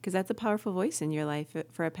 because that's a powerful voice in your life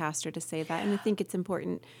for a pastor to say that. And I think it's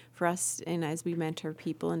important for us, and as we mentor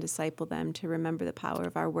people and disciple them, to remember the power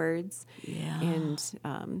of our words. Yeah. And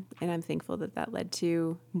I'm thankful that led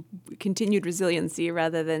to continued resiliency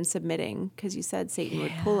rather than submitting, because you said Satan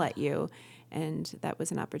would pull at you. And that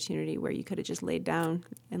was an opportunity where you could have just laid down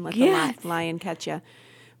and let the lion catch you.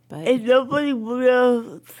 But if nobody would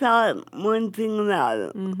have thought one thing about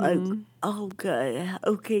it, oh, good,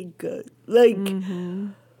 okay, good.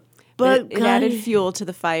 But it added fuel to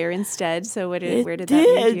the fire instead. So where did that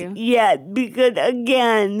lead you? Yeah, because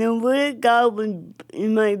again, the Word of God was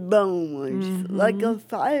in my bones like a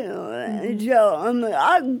fire. And so I'm like,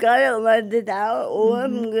 I've got to let it out or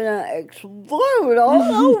I'm going to explode all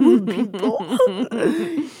over people.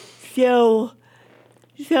 So,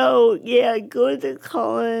 I go to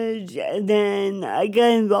college, and then I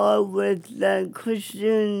got involved with the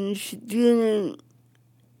Christian student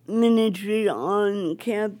ministry on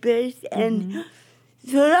campus, and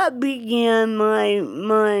so that began my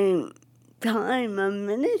time of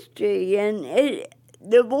ministry, and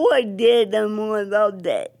the more I did, the more I loved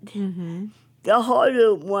it. The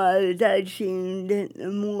harder it was, I seemed,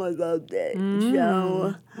 the more I loved it.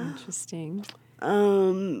 So interesting.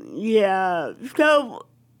 So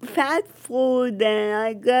fast forward, then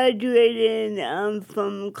I graduated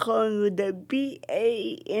from college with a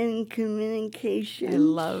BA in communications. I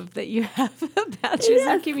love that you have a bachelor's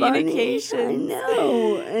in communications. I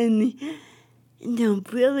know. And the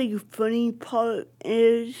really funny part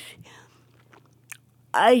is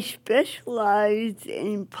I specialized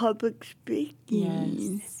in public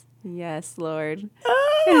speaking. Yes. Yes, Lord.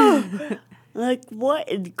 Oh, like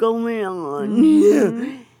what is going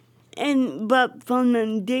on? But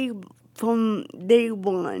from day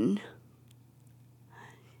one,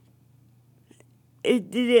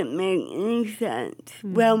 it didn't make any sense.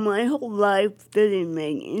 Well, my whole life didn't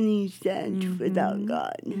make any sense without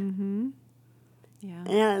God. Yeah.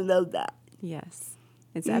 And I love that. Yes.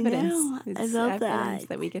 It's You evidence. know, It's I love evidence that.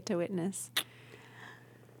 that we get to witness.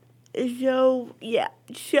 So, yeah.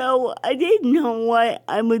 So, I didn't know what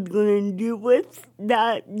I was going to do with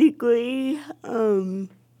that degree. But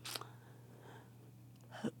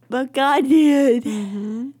God did.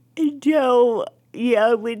 And so, yeah,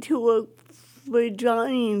 I went to work for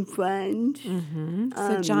Johnny and Friends.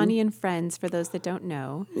 So Johnny and Friends, for those that don't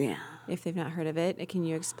know, Yeah. if they've not heard of it, can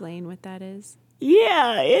you explain what that is?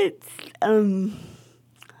 Yeah, it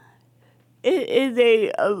is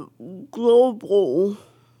a global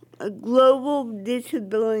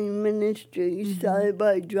disability ministry started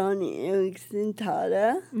by Johnny Erickson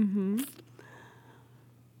Tata.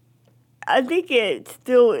 I think it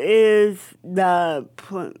still is the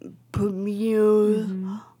premier,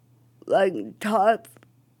 top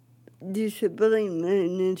disability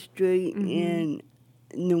ministry in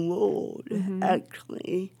the world,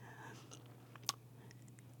 actually.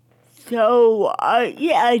 So I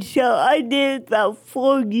did about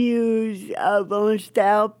 4 years on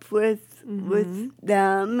staff with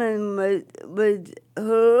them and with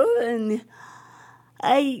her, and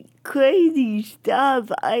crazy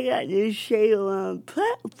stuff. I got to share on a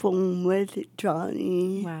platform with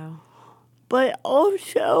Johnny. Wow. But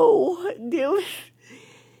also there was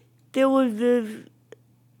this.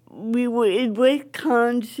 We were in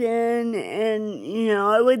Wisconsin, and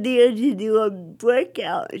I was there to do a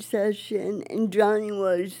breakout session, and Johnny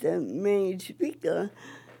was the main speaker.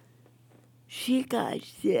 She got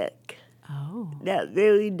sick. Oh. That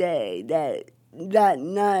very day. That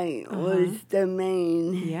night was the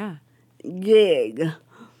main gig.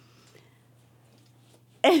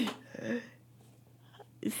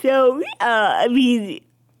 So I mean,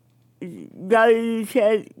 Johnny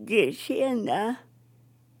said, "Get Shanda."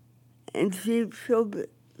 And she'll do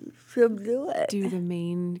it. Do the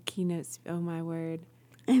main keynotes. Oh, my word.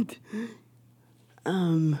 And,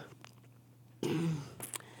 and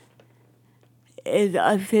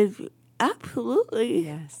I said, absolutely.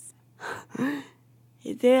 Yes. And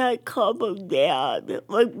then I called my dad,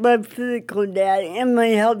 like my physical dad and my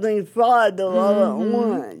heavenly Father all at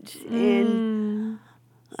once. And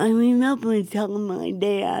I remember telling my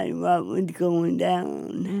dad what was going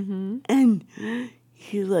down. And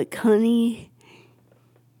he's like, honey,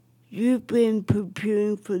 you've been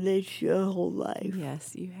preparing for this your whole life.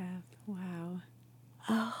 Yes, you have. Wow.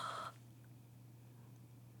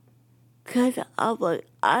 Because I'm like,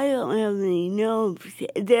 I don't have any notes.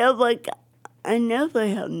 They're like, I never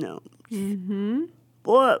have notes.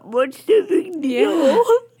 What's the big deal?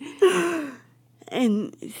 Yeah.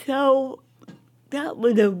 And so that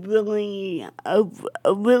was a really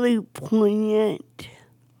poignant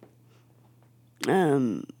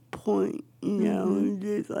point,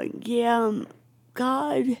 just like,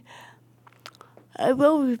 God, I've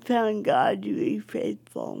always found God to be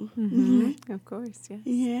faithful. Of course, yes.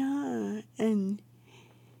 Yeah, and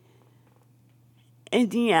he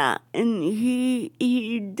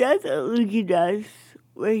doesn't lead us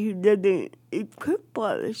where he doesn't equip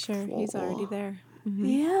us. Sure, he's already there.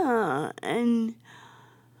 Yeah, and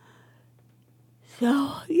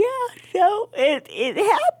so it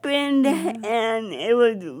happened, and it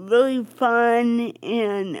was really fun,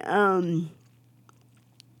 and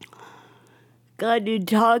got to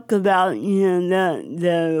talk about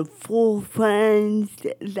the 4 friends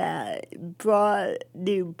that brought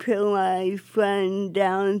the paralyzed friend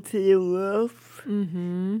down to the roof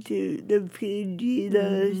to the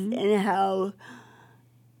Jesus, and how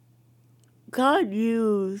God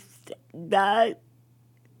used that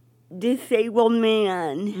disabled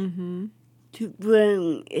man to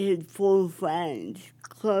bring his 4 friends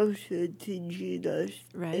closer to Jesus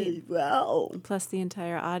as well. Plus the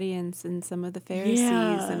entire audience and some of the Pharisees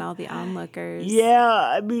and all the onlookers. Yeah,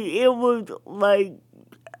 I mean, it was like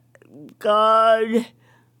God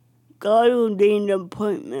ordained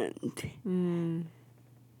appointment. And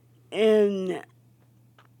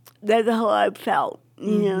that's how I felt,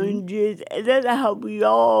 just that's how we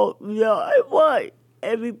all, what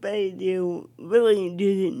everybody really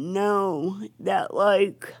didn't know that,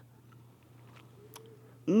 like,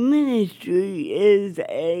 ministry is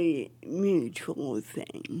a mutual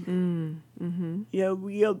thing.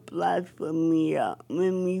 We are blessed when we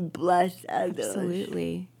bless others.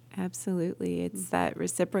 Absolutely. It's that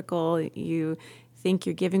reciprocal. You think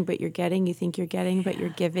you're giving, but you're getting. You think you're getting, but you're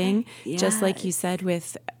giving. Just like you said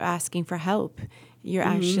with asking for help. You're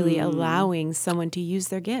actually allowing someone to use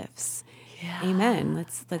their gifts. Yeah. Amen.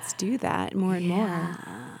 Let's do that more and more.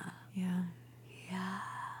 Yeah. Yeah.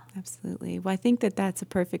 Absolutely. Well, I think that that's a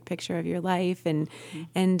perfect picture of your life, and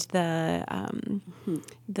the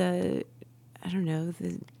I don't know,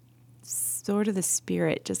 the sort of the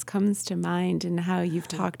spirit just comes to mind, and how you've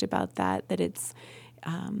talked about that it's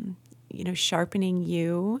sharpening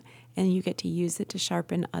you, and you get to use it to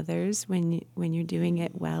sharpen others when you're doing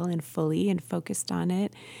it well and fully and focused on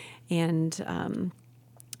it. And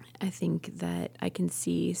I think that I can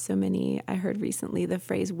see so many, I heard recently the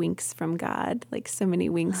phrase winks from God, like so many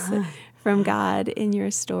winks from God in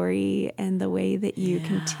your story, and the way that you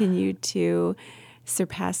continue to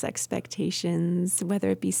surpass expectations,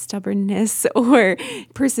 whether it be stubbornness or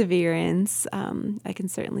perseverance. I can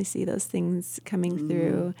certainly see those things coming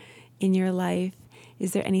through in your life.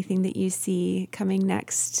 Is there anything that you see coming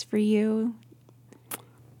next for you?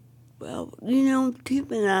 Well,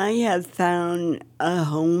 Tip and I have found a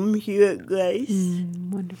home here at Grace.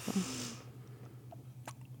 Wonderful.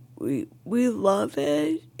 We love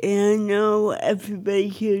it, and I know everybody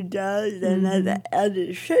here does, and as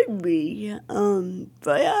it should be.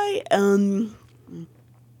 But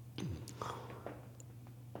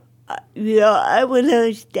I was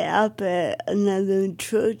on staff at another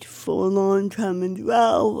church for a long time as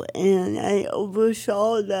well, and I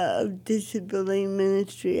oversaw the disability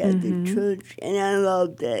ministry at the church, and I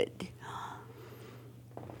loved it.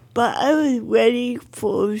 But I was ready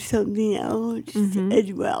for something else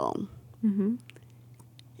as well.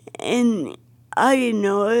 And I didn't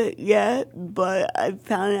know it yet, but I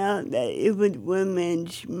found out that it was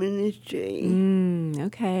women's ministry.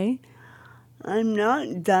 Okay. I've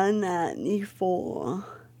not done that before.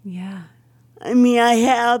 Yeah. I mean, I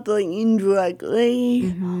have, like,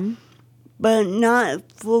 indirectly, but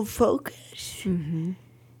not full focus.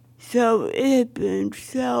 So it's been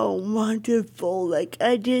so wonderful. Like,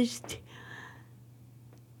 I get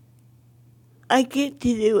to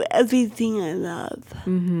do everything I love.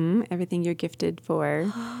 Everything you're gifted for,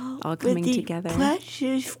 all coming together.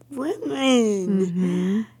 Precious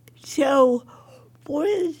women. So one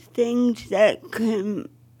of the things that came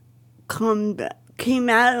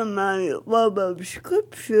out of my love of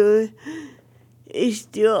Scripture is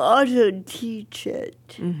to also teach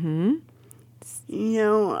it.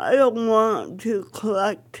 I don't want to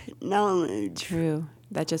collect knowledge. True.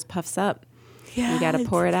 That just puffs up. You got to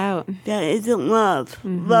pour it out. That isn't love.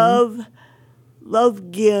 Love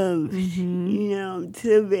gives, to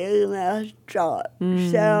the very last drop.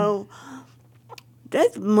 So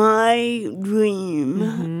that's my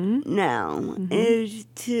dream now, is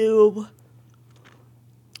to,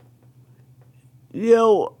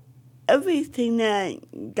 everything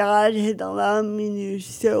that God has allowed me to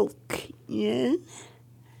soak in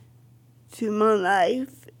through my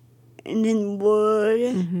life and in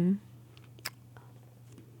Word,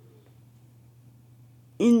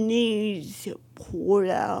 it needs poured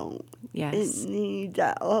out. Yes. It needs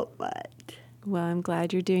that outlet. Well, I'm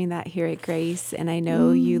glad you're doing that here at Grace, and I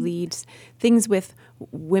know you lead things with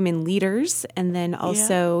women leaders, and then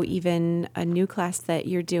also even a new class that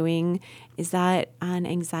you're doing. Is that on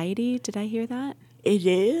anxiety? Did I hear that? It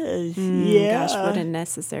is, Gosh, what a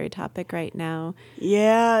necessary topic right now.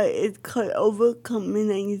 Yeah, it's called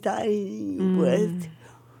overcoming anxiety with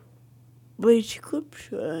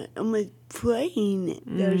Scripture and with praying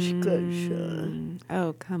the Scripture.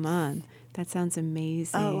 Oh, come on. That sounds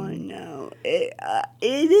amazing. Oh, I know. It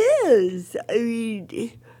is. I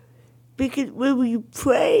mean, because when we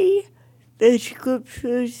pray the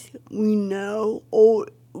Scriptures we know or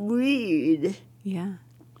read,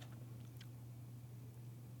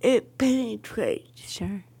 it penetrates.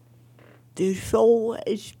 Sure. The soul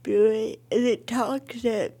and spirit, and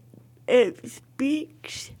it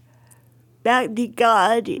speaks back to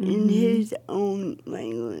God in His own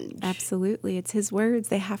language. Absolutely. It's His words.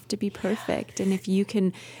 They have to be perfect. And if you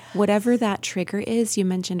can, whatever that trigger is, you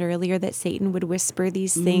mentioned earlier that Satan would whisper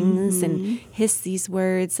these things and hiss these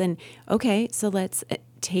words. And okay, so let's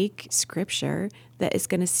take Scripture that is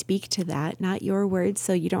going to speak to that, not your words,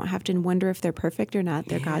 so you don't have to wonder if they're perfect or not.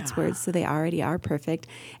 They're God's words, so they already are perfect.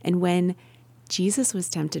 And when Jesus was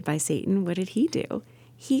tempted by Satan, what did He do?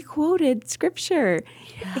 He quoted Scripture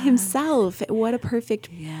himself. What a perfect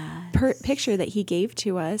picture that He gave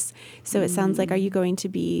to us. So it sounds like, are you going to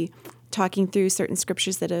be talking through certain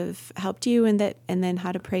scriptures that have helped you, and then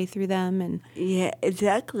how to pray through them? And yeah,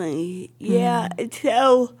 exactly. Yeah,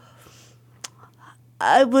 so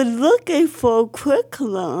I was looking for a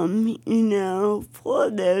curriculum,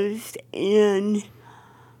 for this, and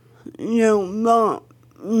long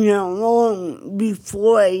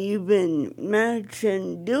before I even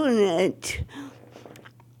mentioned doing it,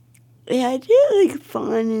 I did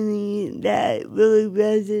finally that really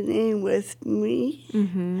resonated with me.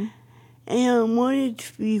 Mm-hmm. And I wanted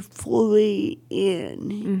to be fully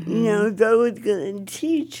in. If I was going to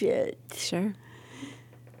teach it. Sure.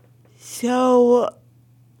 So,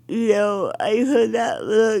 I heard that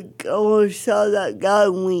look, or saw that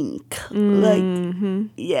God wink. Mm-hmm.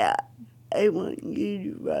 Yeah, I want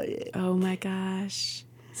you to write it. Oh my gosh.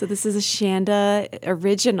 So this is a Shanda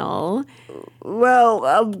original. Well,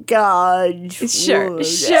 of God's Sure, word.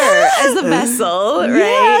 as a vessel,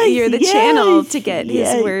 right? You're the channel to get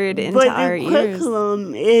His word into our ears. But the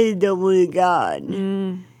curriculum is the word of God.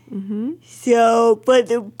 Mm-hmm. So, but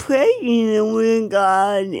the praying the word of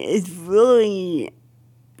God is really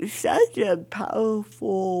such a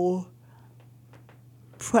powerful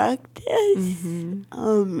practice.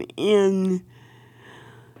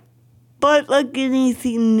 But like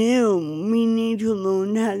anything new, we need to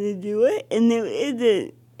learn how to do it, and there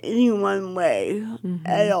isn't any one way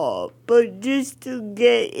at all. But just to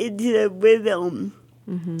get into the rhythm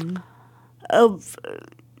of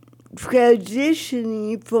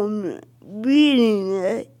transitioning from reading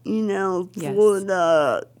it, for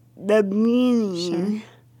the meaning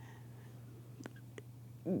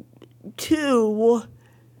to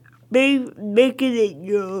making it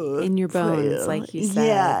in your bones, prayer. like you said,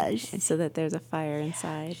 yes. and so that there's a fire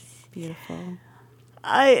inside. Beautiful.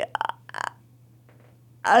 I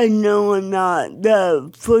know I'm not the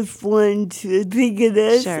first one to think of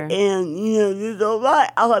this, Sure. and there's a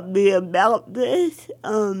lot out there about this.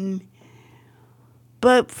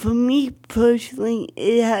 But for me personally,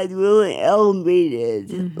 it has really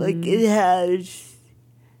elevated. Like it has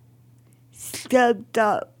stepped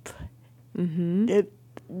up. It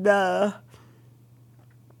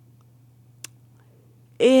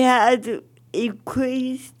has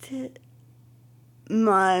increased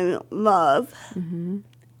my love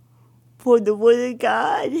for the Word of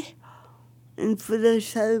God and for the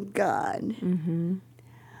Son of God.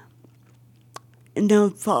 And our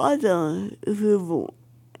Father,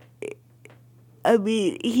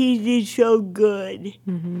 He's just so good.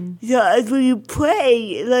 So as we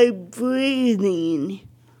pray, like breathing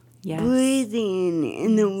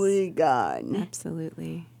in the Word of God.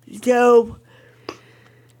 Absolutely. So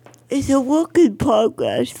it's a work in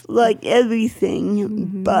progress, like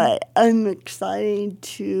everything, but I'm excited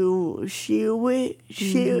to share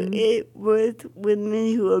it with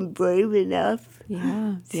women who are brave enough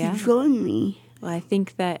to join me. Well, I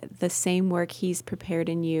think that the same work He's prepared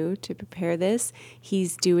in you to prepare this,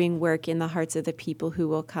 He's doing work in the hearts of the people who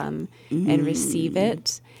will come and receive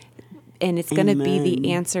it. And it's going to be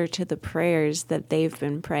the answer to the prayers that they've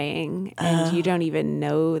been praying. And you don't even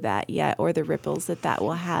know that yet, or the ripples that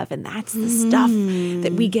will have. And that's the stuff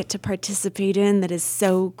that we get to participate in that is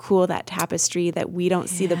so cool, that tapestry that we don't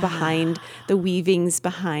see the weavings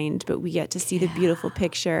behind, but we get to see the beautiful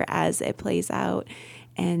picture as it plays out.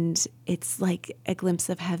 And it's like a glimpse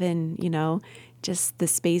of heaven, just the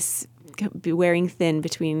space wearing thin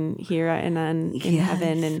between here and in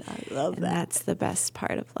heaven. And I love that. And that's the best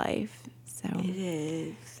part of life. So, it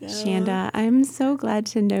is. Shanda, I'm so glad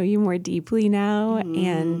to know you more deeply now,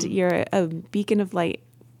 and you're a beacon of light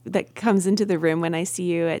that comes into the room when I see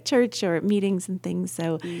you at church or at meetings and things.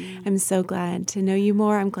 So I'm so glad to know you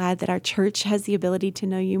more. I'm glad that our church has the ability to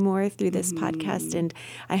know you more through this podcast, and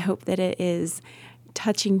I hope that it is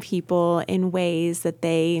touching people in ways that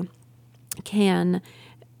they can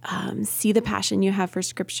see the passion you have for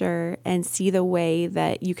Scripture and see the way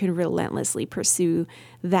that you can relentlessly pursue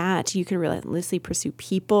that. You can relentlessly pursue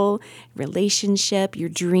people, relationship, your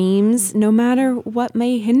dreams, no matter what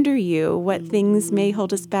may hinder you, what things may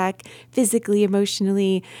hold us back physically,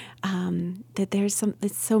 emotionally, that there's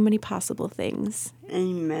so many possible things.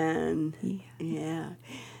 Amen. Yeah.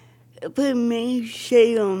 But may I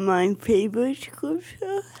share my favorite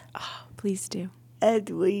scripture? Oh, please do. As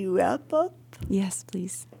we wrap up? Yes,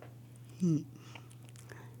 please.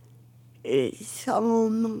 It's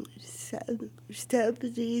Psalm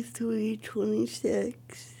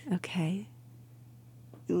 73:26. Okay.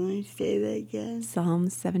 You want to say that again? Psalm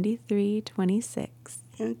 73:26.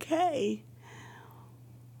 Okay.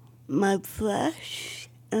 My flesh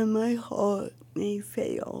and my heart may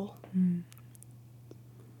fail.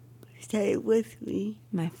 Say it with me.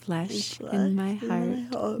 My flesh and my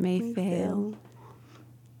heart may fail.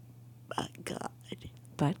 But God.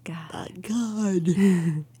 But God. But God.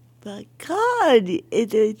 But God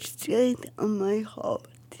is the strength of my heart.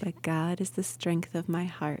 But God is the strength of my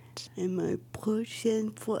heart. And my portion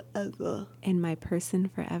forever. And my person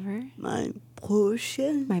forever. My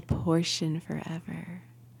portion. My portion forever.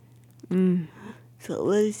 So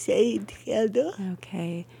let's say it together.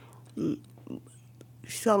 Okay.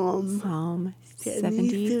 Psalm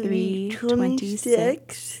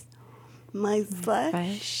 73:26. My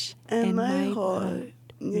flesh and my heart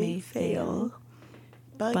may fail,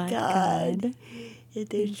 but God is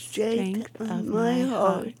the strength of my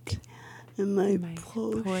heart and my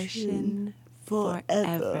portion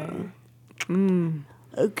forever.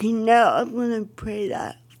 Okay, now I'm going to pray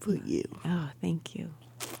that for you. Oh, thank you.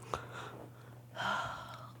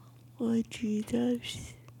 Lord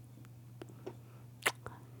Jesus,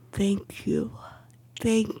 thank you.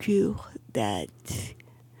 Thank you that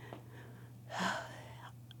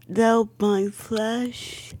though my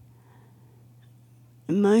flesh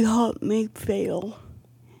and my heart may fail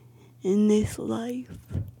in this life,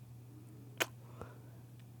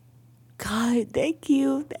 God, thank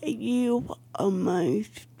you that you are the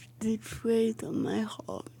strength of my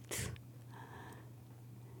heart.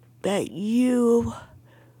 That you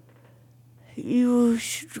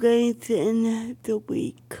strengthen the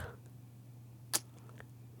weak.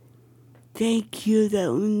 Thank you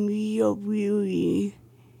that when we are weary,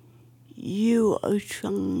 you are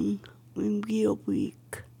strong. When we are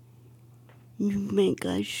weak, you make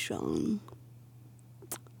us strong.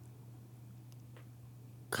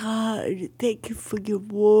 God, thank you for your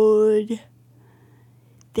word.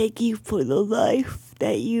 Thank you for the life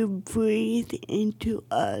that you breathe into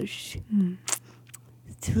us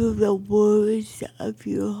through the words of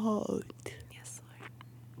your heart. Yes,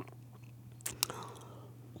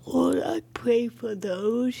 Lord, I pray for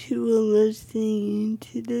those who are listening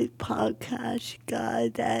to this podcast,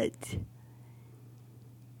 God, that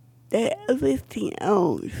everything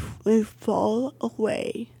else will fall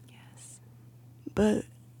away. Yes. But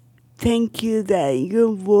thank you that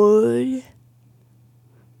your word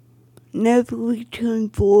never return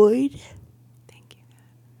void. Thank you, God.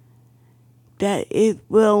 That it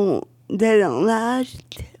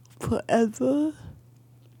last forever.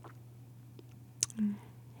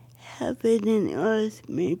 Heaven and earth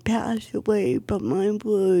may pass away, but my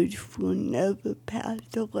words will never pass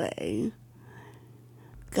away.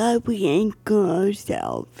 God, we anchor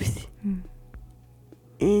ourselves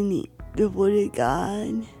in the Word of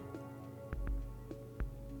God.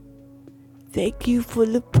 Thank you for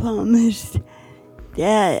the promise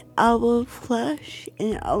that our flesh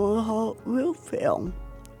and our heart will fail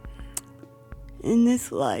in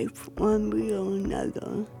this life, one way or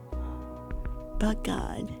another. But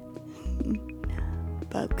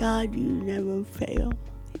God, you never fail.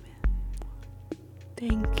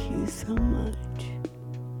 Thank you so much.